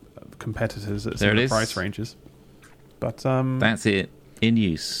competitors at similar price ranges. But that's it in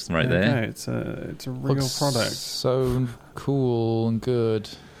use right there. Yeah, it's a real product. So cool and good.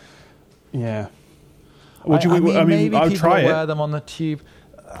 Yeah. Maybe I'd people try wear it. them on the tube.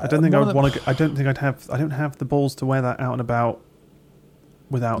 I don't think I would want to. I don't think I'd have. I don't have the balls to wear that out and about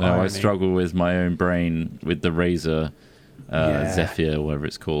without. No, irony. I struggle with my own brain with the Razer Zephyr, whatever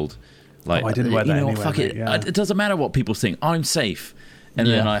it's called. Like, I didn't wear that anyway. Fuck it. Yeah. It doesn't matter what people think. I'm safe. And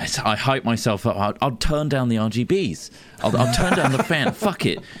then I hype myself up. I'll turn down the RGBs. I'll turn down the fan. Fuck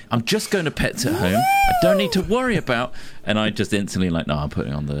it. I'm just going to Pets at Home. I don't need to worry about. And I just instantly I'm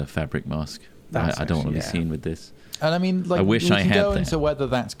putting on the fabric mask. I don't want to be seen with this. And I mean, like, I wish I had go that. into whether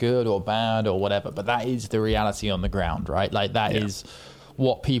that's good or bad or whatever, but that is the reality on the ground, right? Like, that is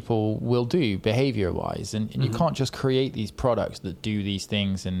what people will do behavior-wise. And you can't just create these products that do these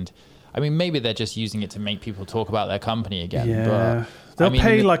things. And, I mean, maybe they're just using it to make people talk about their company again. Yeah. But, They'll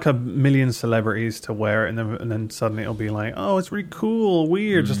pay like 1 million celebrities to wear it, and then suddenly it'll be like, oh, it's really cool,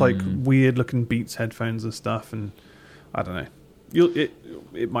 weird, just like weird-looking Beats headphones and stuff. And I don't know.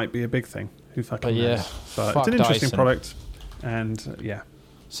 It might be a big thing. Who fucking knows? But it's an interesting product, and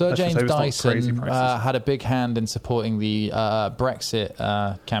Sir James Dyson had a big hand in supporting the Brexit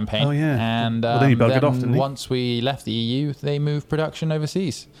campaign. Oh yeah, and then he bugged it off, didn't he? Once we left the EU, they moved production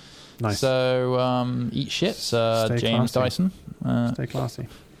overseas. Nice. So eat shit, Sir James Dyson. Stay classy.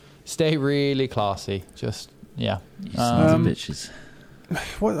 Stay really classy. Just You sons of bitches.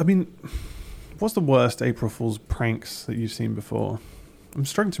 What's the worst April Fool's pranks that you've seen before? I'm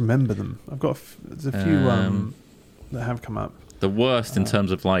struggling to remember them. There's a few that have come up. The worst in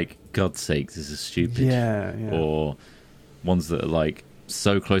terms of like, God's sakes, this is stupid. Yeah. Or ones that are like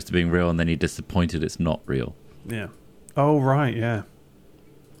so close to being real, and then you're disappointed it's not real. Yeah. Oh right, yeah.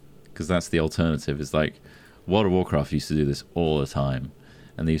 Because that's the alternative. It's like World of Warcraft used to do this all the time,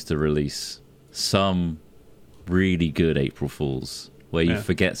 and they used to release some really good April Fools where you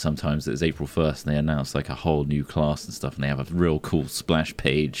forget sometimes that it's April 1st and they announce like a whole new class and stuff, and they have a real cool splash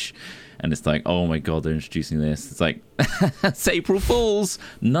page, and it's like, oh my god, they're introducing this. It's like, it's April Fools.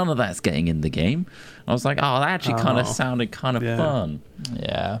 None of that's getting in the game. I was like, oh, that actually kind of sounded kind of fun.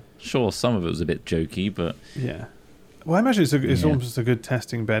 Yeah. Sure, some of it was a bit jokey, but... Yeah. Well, I imagine it's almost a good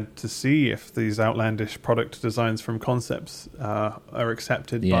testing bed to see if these outlandish product designs from concepts are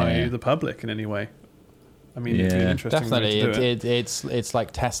accepted by the public in any way. I mean, it'd be an interesting definitely. way to do it. It's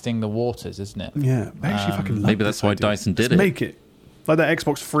like testing the waters, isn't it? Yeah, I actually fucking love maybe that's why Dyson did it. Make it like that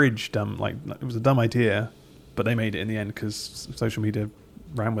Xbox fridge. Like it was a dumb idea, but they made it in the end because social media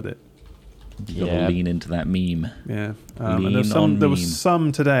ran with it. You gotta lean into that meme. Yeah, and there was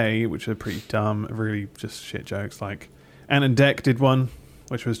some today which are pretty dumb, really just shit jokes. Like Ant and Dec did one,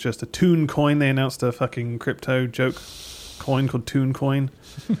 which was just a Toon coin. They announced a fucking crypto joke coin called Toon Coin.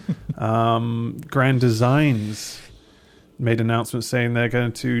 Grand Designs made announcements saying they're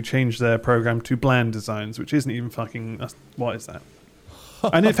going to change their program to Bland Designs, which isn't even fucking... What is that?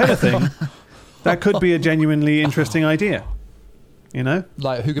 And if anything, that could be a genuinely interesting idea. You know?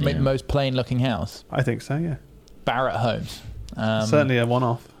 Like, who could make the most plain-looking house? I think so, yeah. Barrett Homes. Certainly a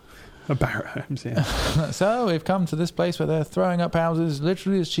one-off. A Barrett Homes, yeah. So we've come to this place where they're throwing up houses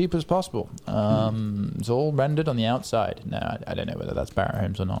literally as cheap as possible. It's all rendered on the outside. No, I don't know whether that's Barrett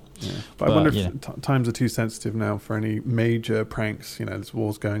Homes or not. Yeah. But I wonder if times are too sensitive now for any major pranks. You know, there's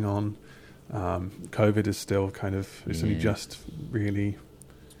wars going on. COVID is still kind of... It's only just really...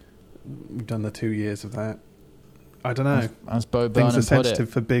 We've done the 2 years of that. I don't know. As Bo Things Burnham are sensitive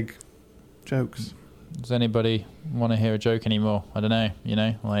for big jokes. Does anybody want to hear a joke anymore? I don't know. You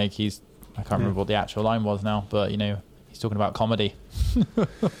know, like I can't remember what the actual line was now, but you know, he's talking about comedy. There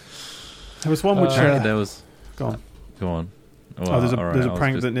was one which there was. Go on. Go on. There's a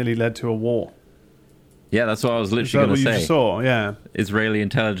prank that nearly led to a war. Yeah, that's what I was Is literally that going what to you say. just saw? Yeah, Israeli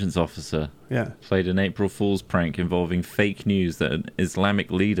intelligence officer yeah. played an April Fool's prank involving fake news that an Islamic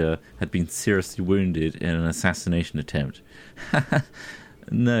leader had been seriously wounded in an assassination attempt.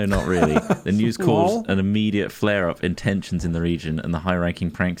 No, not really. The news caused an immediate flare-up in tensions in the region, and the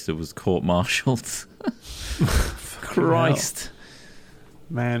high-ranking prankster was court-martialed. Christ.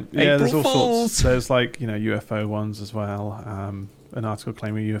 Man, yeah, there's all Fools. sorts. There's like, UFO ones as well. An article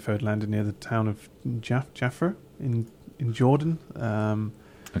claiming a UFO had landed near the town of Jaffa in Jordan.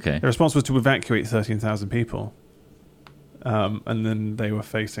 Okay. The response was to evacuate 13,000 people. And then they were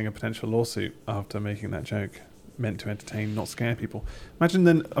facing a potential lawsuit after making that joke, meant to entertain, not scare people. Imagine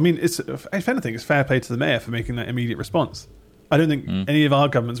then, if anything, it's fair play to the mayor for making that immediate response. I don't think any of our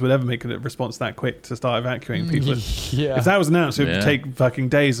governments would ever make a response that quick to start evacuating people. Yeah. If that was announced, it would take fucking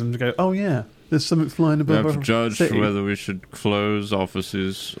days and go, oh yeah, there's something flying We above have to our judge city. whether we should close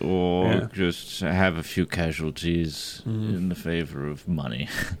offices or just have a few casualties in the favor of money.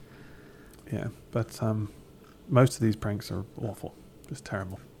 Yeah, but most of these pranks are awful. Just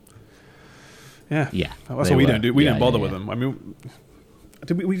terrible. Yeah. Yeah, That's they what we were. don't do. We Yeah, don't bother yeah, with yeah. them. I mean,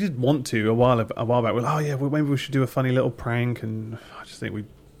 we did want to a while back. Well, maybe we should do a funny little prank, and I just think we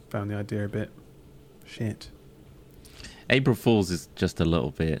found the idea a bit shit. April Fool's is just a little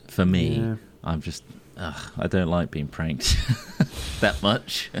bit, for me, Yeah. I'm just, I don't like being pranked that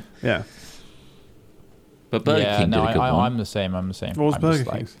much. Yeah. But Burger King did a good one. I'm the same. I'm the same. What was I'm Burger just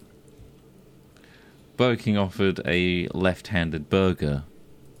like, King's? Burger King offered a left-handed burger,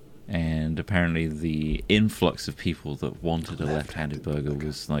 and apparently the influx of people that wanted a left-handed burger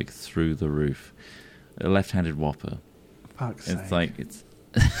was like through the roof. A left-handed Whopper. Fuck's It's sake. like it's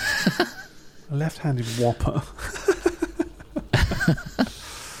A left-handed Whopper.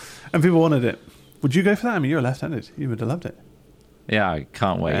 And people wanted it. Would you go for that? I mean, you're left-handed. You would have loved it. yeah, I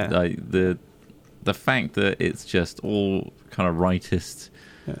can't wait. Yeah. Like, the fact that it's just all kind of rightist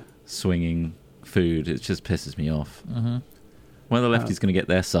swinging food, it just pisses me off. mm-hmm. When are the lefties going to get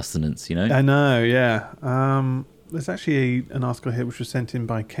their sustenance? You know. I know, yeah. There's actually an article here which was sent in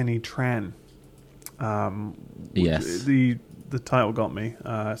by Kenny Tran. Yes. The title got me.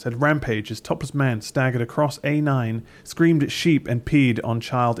 It said, Rampage, as topless man staggered across A9, screamed at sheep and peed on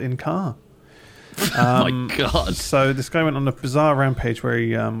child in car. Oh my God. So this guy went on a bizarre rampage where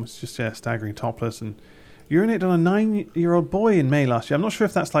he was just staggering topless and urinated on a 9-year-old boy in May last year. I'm not sure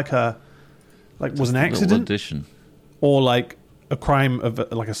if that's was an Little accident addition. or like a crime of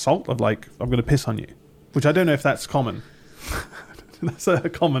like assault of like, I'm going to piss on you, which I don't know if that's common. That's a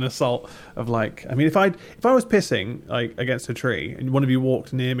common assault of like, I mean, if I was pissing like against a tree and one of you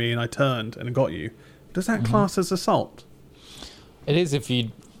walked near me and I turned and got you, does that class as assault? It is if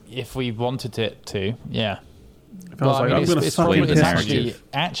we wanted it to, yeah. If I was like, I'm going to it's suck probably, your the it's piss. narrative.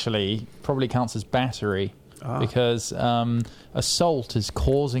 actually probably counts as battery Ah. because assault is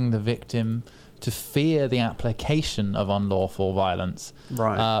causing the victim to fear the application of unlawful violence.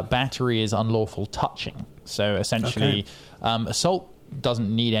 Right. Battery is unlawful touching. So essentially, assault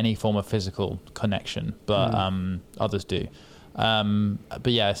doesn't need any form of physical connection, but others do.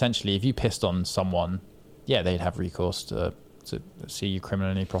 But yeah, essentially, if you pissed on someone, yeah, they'd have recourse to see you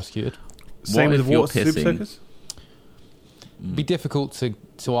criminally prosecuted. Same What with if you're water super pissing? soakers? Be difficult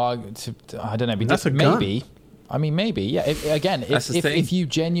to argue. I don't know. That's a gun. Maybe. I mean, maybe. Yeah. That's the thing. If you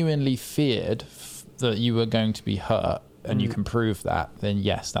genuinely feared that you were going to be hurt and you can prove that, then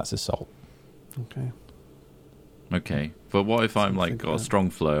yes, that's assault. Okay. Okay, but what if I'm like Something got a like that. strong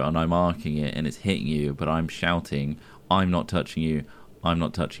flow and I'm arcing it and it's hitting you, but I'm shouting, "I'm not touching you, I'm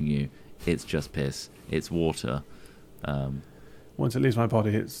not touching you. It's just piss. It's water." Once it leaves my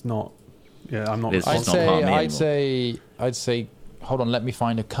body, it's not. Yeah, I'm not. It's I'd just not harm me say. I'd say. Hold on. Let me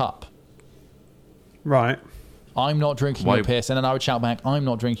find a cup. Right. I'm not drinking Why- your piss, and then I would shout back, "I'm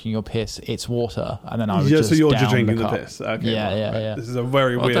not drinking your piss. It's water." And then I would Yeah, just so you're down just drinking the the cup. piss. Okay, Yeah, right, yeah, right. yeah. This is a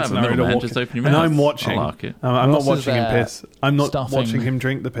very Well, weird don't have a scenario to middleman, walk just in. open your And mouth. I'm watching. I'll arc it. I'm not Ross is watching him there piss. I'm not stuffing- watching him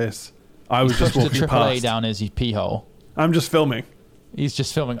drink the piss. I was just Pushed the walking triple A past. down his pee hole. I'm just filming. He's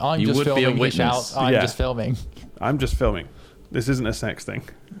just filming. I'm You just would be a filming. He witness. shouts, I'm Yeah. just filming. I'm just filming. This isn't a sex thing.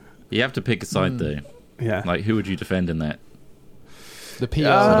 You have to pick a side though. Yeah. Like, who would you defend in that? The PO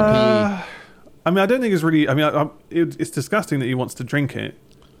or the PE. I mean, I don't think it's really. I mean, it's disgusting that he wants to drink it,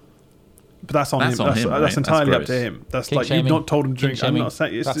 but that's on That's him. on him, right? That's entirely That's up to gross. him. That's Kink like shaming. you've not told him to Kink drink. I'm shaming. not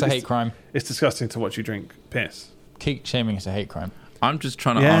saying That's a hate crime. It's disgusting to watch you drink piss. Kink shaming is a hate crime. I'm just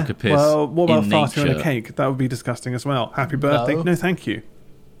trying to Yeah. arc a piss. Well, what about in farting on nature. a cake? That would be disgusting as well. Happy birthday? No. No, thank you.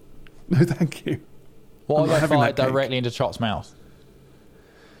 No, thank you. What I'm if not I having fired that cake. directly into Trot's mouth?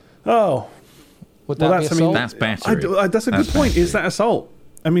 Oh, Would well, that be that's. I assault? mean, That's battery. that's a good That's point. Is battery. that assault?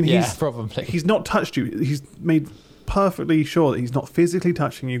 I mean, Yeah, probably. he's not touched you. He's made perfectly sure that he's not physically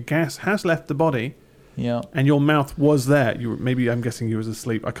touching you. Gas has left the body, Yeah. and your mouth was there. I'm guessing you was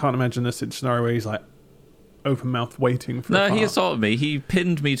asleep. I can't imagine this scenario where he's like open mouth waiting for. No, a he fart. assaulted me. He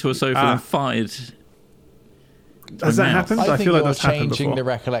pinned me to a sofa and fired. Has that mouth. happened? I think feel like you're that's happened changing before. the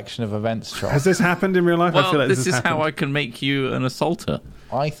recollection of events, Charles. Has this happened in real life? I Well, feel like this has is happened. how I can make you an assaulter.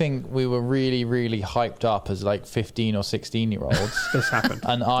 I think we were really, really hyped up as like 15 or 16-year-olds. This happened.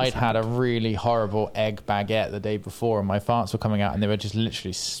 And I'd had a really horrible egg baguette the day before, and my farts were coming out, and they were just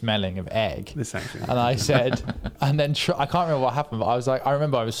literally smelling of egg. This actually. And I said, and then I can't remember what happened, but I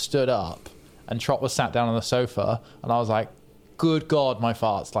remember I was stood up, and Trot was sat down on the sofa, and I was like, "Good God, my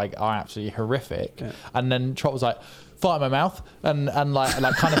farts like are absolutely horrific." Yeah. And then Trot was like, "Fart in my mouth," and like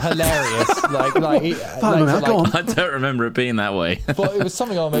kind of hilarious, like Fart in my mouth, go on. I don't remember it being that way. But it was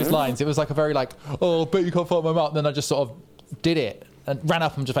something along those lines. It was like a very like, "Oh, I bet you can't fart in my mouth." And then I just sort of did it and ran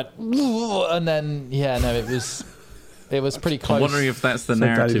up and just went, and then it was pretty close. I'm wondering if that's the So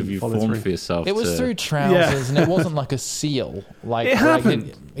glad narrative he you followed formed through. for yourself. It was to- through trousers, and it wasn't like a seal. Like It happened.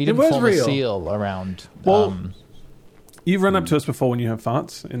 He It didn't was form real. a seal around. Well, You've run up to us before when you have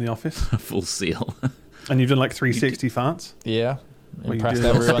farts in the office, full seal. and you've done like 360 farts. yeah, Well, you impressed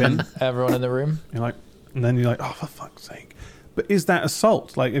do a little everyone in the room. You're like, and then you're like, oh, for fuck's sake! But is that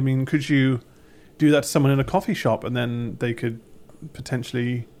assault? Like, I mean, could you do that to someone in a coffee shop, and then they could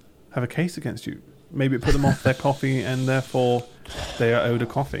potentially have a case against you? Maybe it put them off their coffee, and therefore they are owed a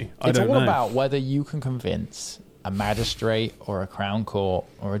coffee. I It's don't all know. about whether you can convince a magistrate or a crown court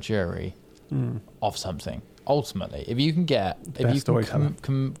or a jury of something. Ultimately, if you can storyteller.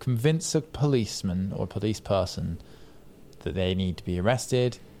 convince a policeman or a police person that they need to be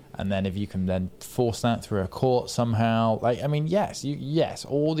arrested, and then if you can then force that through a court somehow, like, I mean, yes,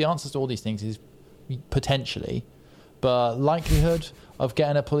 all the answers to all these things is potentially, but likelihood of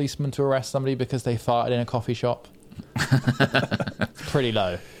getting a policeman to arrest somebody because they farted in a coffee shop, pretty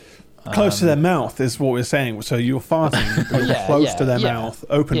low. Close to their mouth is what we're saying. So you're farting, but you're Yeah, close to their yeah. mouth,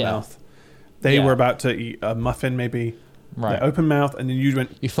 open Yeah. mouth. They Yeah. were about to eat a muffin, maybe. Right. They're open mouth, and then you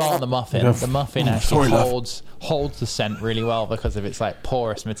went. You fart on the muffin. Yeah. The muffin Oh, actually sorry, love. holds the scent really well because of its like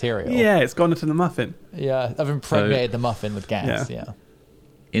porous material. Yeah, it's gone into the muffin. Yeah, I've impregnated the muffin with gas. Yeah.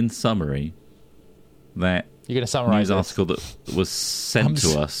 In summary, that You're going to summarize news this? article that was sent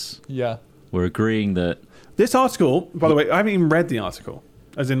to us, Yeah. we're agreeing that This article, by the way, I haven't even read the article.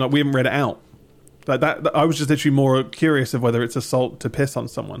 As in, like, we haven't read it out. Like that, I was just literally more curious of whether it's assault to piss on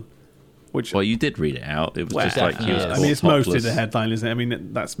someone. Which, well, you did read it out. It was well, just like he was definitely I caught mean, it's mostly topless. the headline, isn't it? I mean,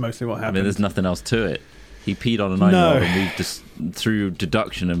 that's mostly what I happened. mean, there's nothing else to it. He peed on a 9-year-old, No. and we've just, through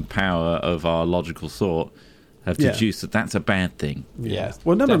deduction and power of our logical thought, have Yeah. deduced that that's a bad thing. Yeah.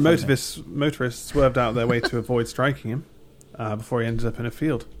 Well, a number definitely. of motorists swerved out of their way to avoid striking him before he ended up in a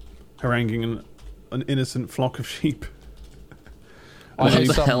field, haranguing an innocent flock of sheep. I know,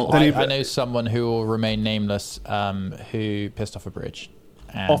 What the hell? I know someone who will remain nameless who pissed off a bridge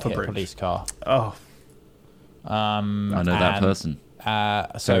and Off a hit bridge. a police car. Oh, I know that and, person.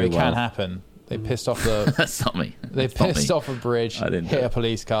 So Very it can well. happen. They pissed off the That's not me. They It's not pissed me. off a bridge, I didn't do hit a it.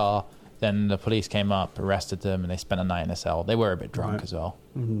 police car. Then the police came up, arrested them, and they spent a night in a cell. They were a bit drunk Right. as well.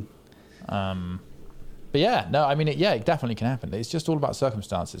 But yeah, no, I mean, it definitely can happen. It's just all about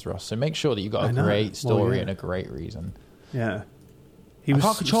circumstances, Ross. So make sure that you've got I a know. great story Well, yeah. and a great reason. yeah. He I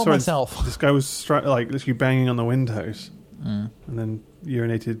can't control myself. This guy was like literally banging on the windows, and then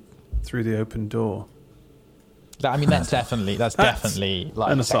urinated through the open door. I mean, that's definitely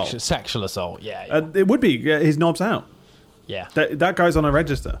like an assault. sexual assault. Yeah, It would be. His knob's out. yeah, That guy's on a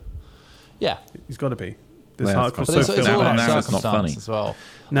register. yeah. He's got to be. This Well, article's But so it's all filmed. about Now it's not circumstance funny. as well.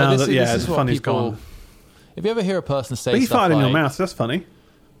 No, But the is what funny's people- gone. If you ever hear a person say But he stuff farted in your like- mouth. That's funny.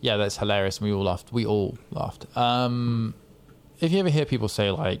 Yeah, that's hilarious. And we all laughed. If you ever hear people say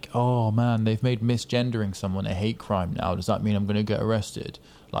like, "Oh man, they've made misgendering someone a hate crime now. Does that mean I'm going to get arrested?"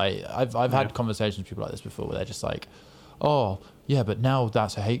 Like I've had conversations with people like this before, where they're just like, "Oh yeah, but now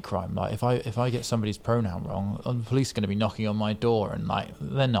that's a hate crime. Like if I get somebody's pronoun wrong, the police are going to be knocking on my door." And like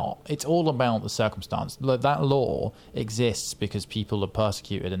they're not. It's all about the circumstance. Like, that law exists because people are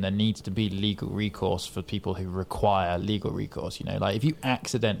persecuted, and there needs to be legal recourse for people who require legal recourse. You know, like if you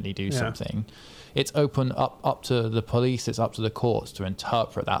accidentally do something, it's open up to the police, it's up to the courts to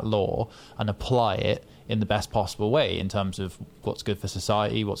interpret that law and apply it in the best possible way in terms of what's good for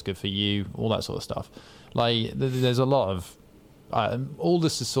society, what's good for you, all that sort of stuff. Like there's a lot of all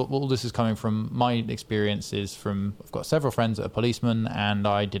this is coming from my experiences. I've got several friends that are policemen, and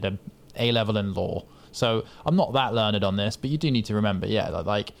I did A level in law, so I'm not that learned on this. But you do need to remember,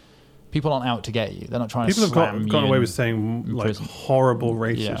 like People aren't out to get you. They're not trying People to have slam gone you away in- with saying in like prison. horrible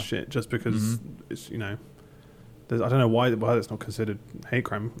racist Yeah. shit just because it's I don't know why that's not considered hate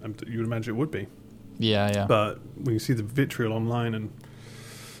crime. You would imagine it would be, Yeah. but when you see the vitriol online and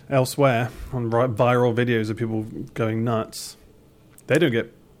elsewhere on viral videos of people going nuts, they don't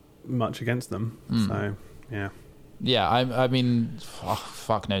get much against them. So yeah. Yeah, I mean,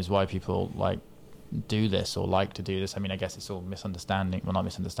 fuck knows why people like do this or like to do this. I mean, I guess it's all misunderstanding. Well, not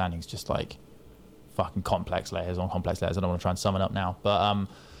misunderstandings, just like fucking complex layers on complex layers. I don't want to try and sum it up now, but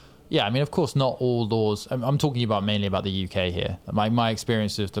yeah, I mean, of course, not all laws. I'm talking about mainly about the UK here. My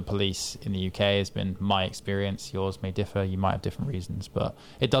experience of the police in the UK has been my experience. Yours may differ. You might have different reasons, but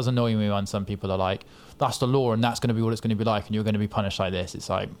it does annoy me when some people are like, "That's the law, and that's going to be what it's going to be like, and you're going to be punished like this." It's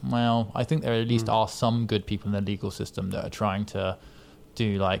like, well, I think there at least are some good people in the legal system that are trying to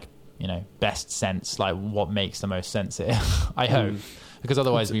do like, best sense, like what makes the most sense here. I hope, because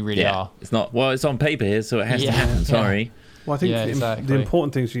otherwise we really are. It's not. Well, it's on paper here, so it has to Yeah. happen. Sorry. Well, I think Yeah, the exactly.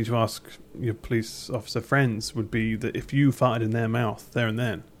 important things you need to ask your police officer friends would be that if you farted in their mouth there and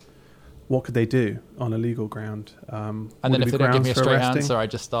then, what could they do on a legal ground? And then if they don't give me a straight answer, I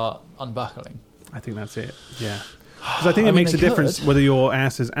just start unbuckling. I think that's it. Yeah, because I think it makes a difference whether your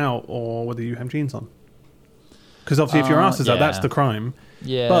ass is out or whether you have jeans on. Because obviously, if your ass is out, that's the crime.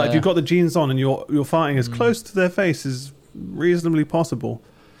 Yeah. But if you've got the jeans on and you're farting as close to their face as reasonably possible,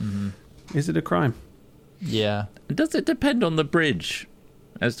 is it a crime? Yeah. Does it depend on the bridge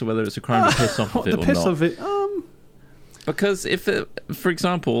as to whether it's a crime to piss off of it the or piss not? of it. Because if, for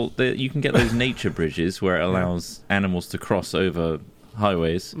example, you can get those nature bridges where it allows animals to cross over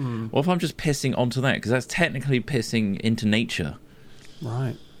highways. Or if I'm just pissing onto that, because that's technically pissing into nature.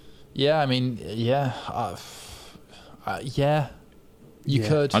 Right. Yeah, I mean, yeah. Yeah. You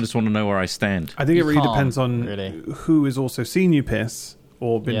could. I just want to know where I stand. I think You it really can't, depends on really. who has also seen you piss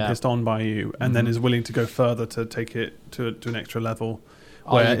or been Yeah. pissed on by you, and then is willing to go further to take it to an extra level.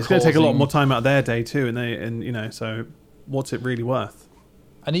 Are Where you it's going to take a lot causing- more time out of their day too, and so what's it really worth?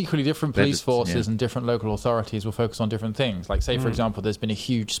 And equally, different But police it's- forces yeah. and different local authorities will focus on different things. Like, say, for example, there's been a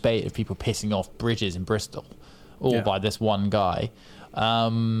huge spate of people pissing off bridges in Bristol, all Yeah. by this one guy.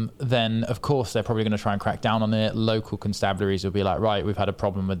 Then, of course, they're probably going to try and crack down on it. Local constabularies will be like, right, we've had a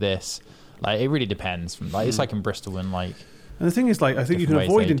problem with this. Like, it really depends. It's like in Bristol and, like... And the thing is, like, I think you can Different ways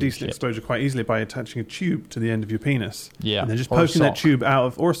avoid they do indecent shit. exposure quite easily by attaching a tube to the end of your penis. Yeah. And then just Or a poking that sock. tube out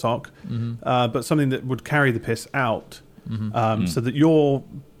of, or a sock, but something that would carry the piss out, so that your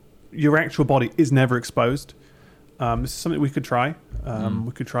actual body is never exposed. This is something we could try.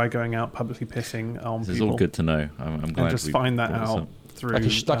 We could try going out publicly pissing on This people. is all good to know. I'm glad And just we find that brought this out up. through... Like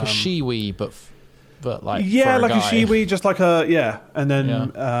a shiwi, but like... yeah, for a like a guy. shiwi, just like a... Yeah. And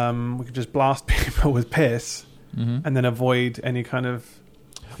then we could just blast people with piss and then avoid any kind of...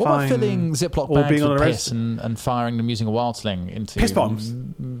 What about fine filling Ziploc or bags being with on a piss and firing them using a wild sling into... Piss bombs?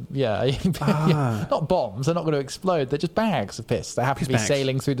 Yeah. Yeah. Not bombs. They're not going to explode. They're just bags of piss. They happen Piss to be bags.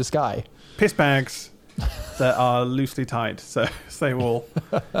 sailing through the sky. Piss bags that are loosely tied, so they will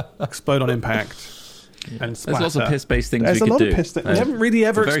explode on impact and splatter. There's lots of piss-based things There's we a could lot do. of piss that we haven't really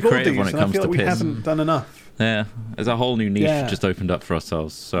ever very explored creative these, when it and I comes feel to like we piss. haven't done enough. Yeah, there's a whole new niche Yeah. just opened up for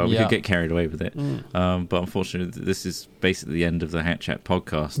ourselves, so we Yeah. could get carried away with it. But unfortunately, this is basically the end of the Hat Chat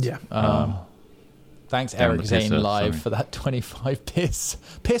podcast. Yeah. Thanks, Darren Eric the Zane Pisser, live sorry. for that 25 piss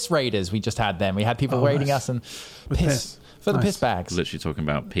raiders we just had then. We had people Oh, raiding nice. us and With piss. for the Nice. piss bags. Literally talking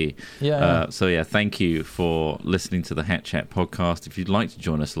about pee. Yeah. So yeah, thank you for listening to the Hat Chat podcast. If you'd like to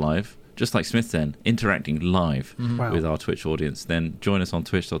join us live, just like Smith then, interacting live Wow. with our Twitch audience, then join us on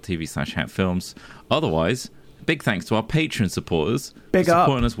twitch.tv/hatfilms. Otherwise, big thanks to our Patreon supporters Big for up.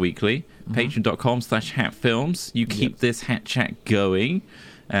 supporting us weekly. Patreon.com/hatfilms. You keep this Hat Chat going,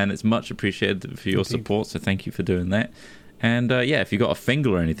 and it's much appreciated for your Indeed. support, so thank you for doing that. And yeah, if you got a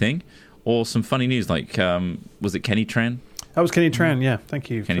finger or anything, or some funny news like, was it Kenny Tran? That was Kenny Tran, yeah. Thank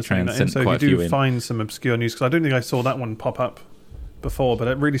you. Kenny for saying Tran that. sent And so quite if you a few do in. find some obscure news, because I don't think I saw that one pop up before, but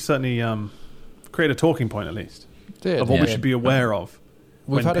it really certainly created a talking point at least of what we should be aware of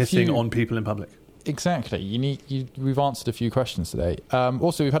We've when had a pissing few- on people in public. Exactly. We've answered a few questions today.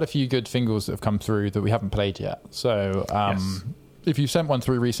 Also, we've had a few good fingers that have come through that we haven't played yet. So Yes. if you sent one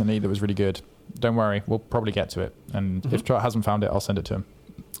through recently that was really good, don't worry. We'll probably get to it. And if Trot hasn't found it, I'll send it to him.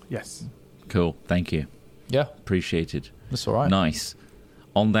 Yes. Cool, thank you. Yeah, Appreciated. that's all right. Nice.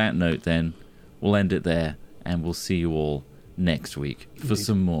 On that note, then, we'll end it there, and we'll see you all next week for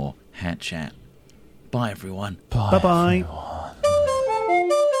some more Hat Chat. Bye, everyone. Bye-bye. everyone.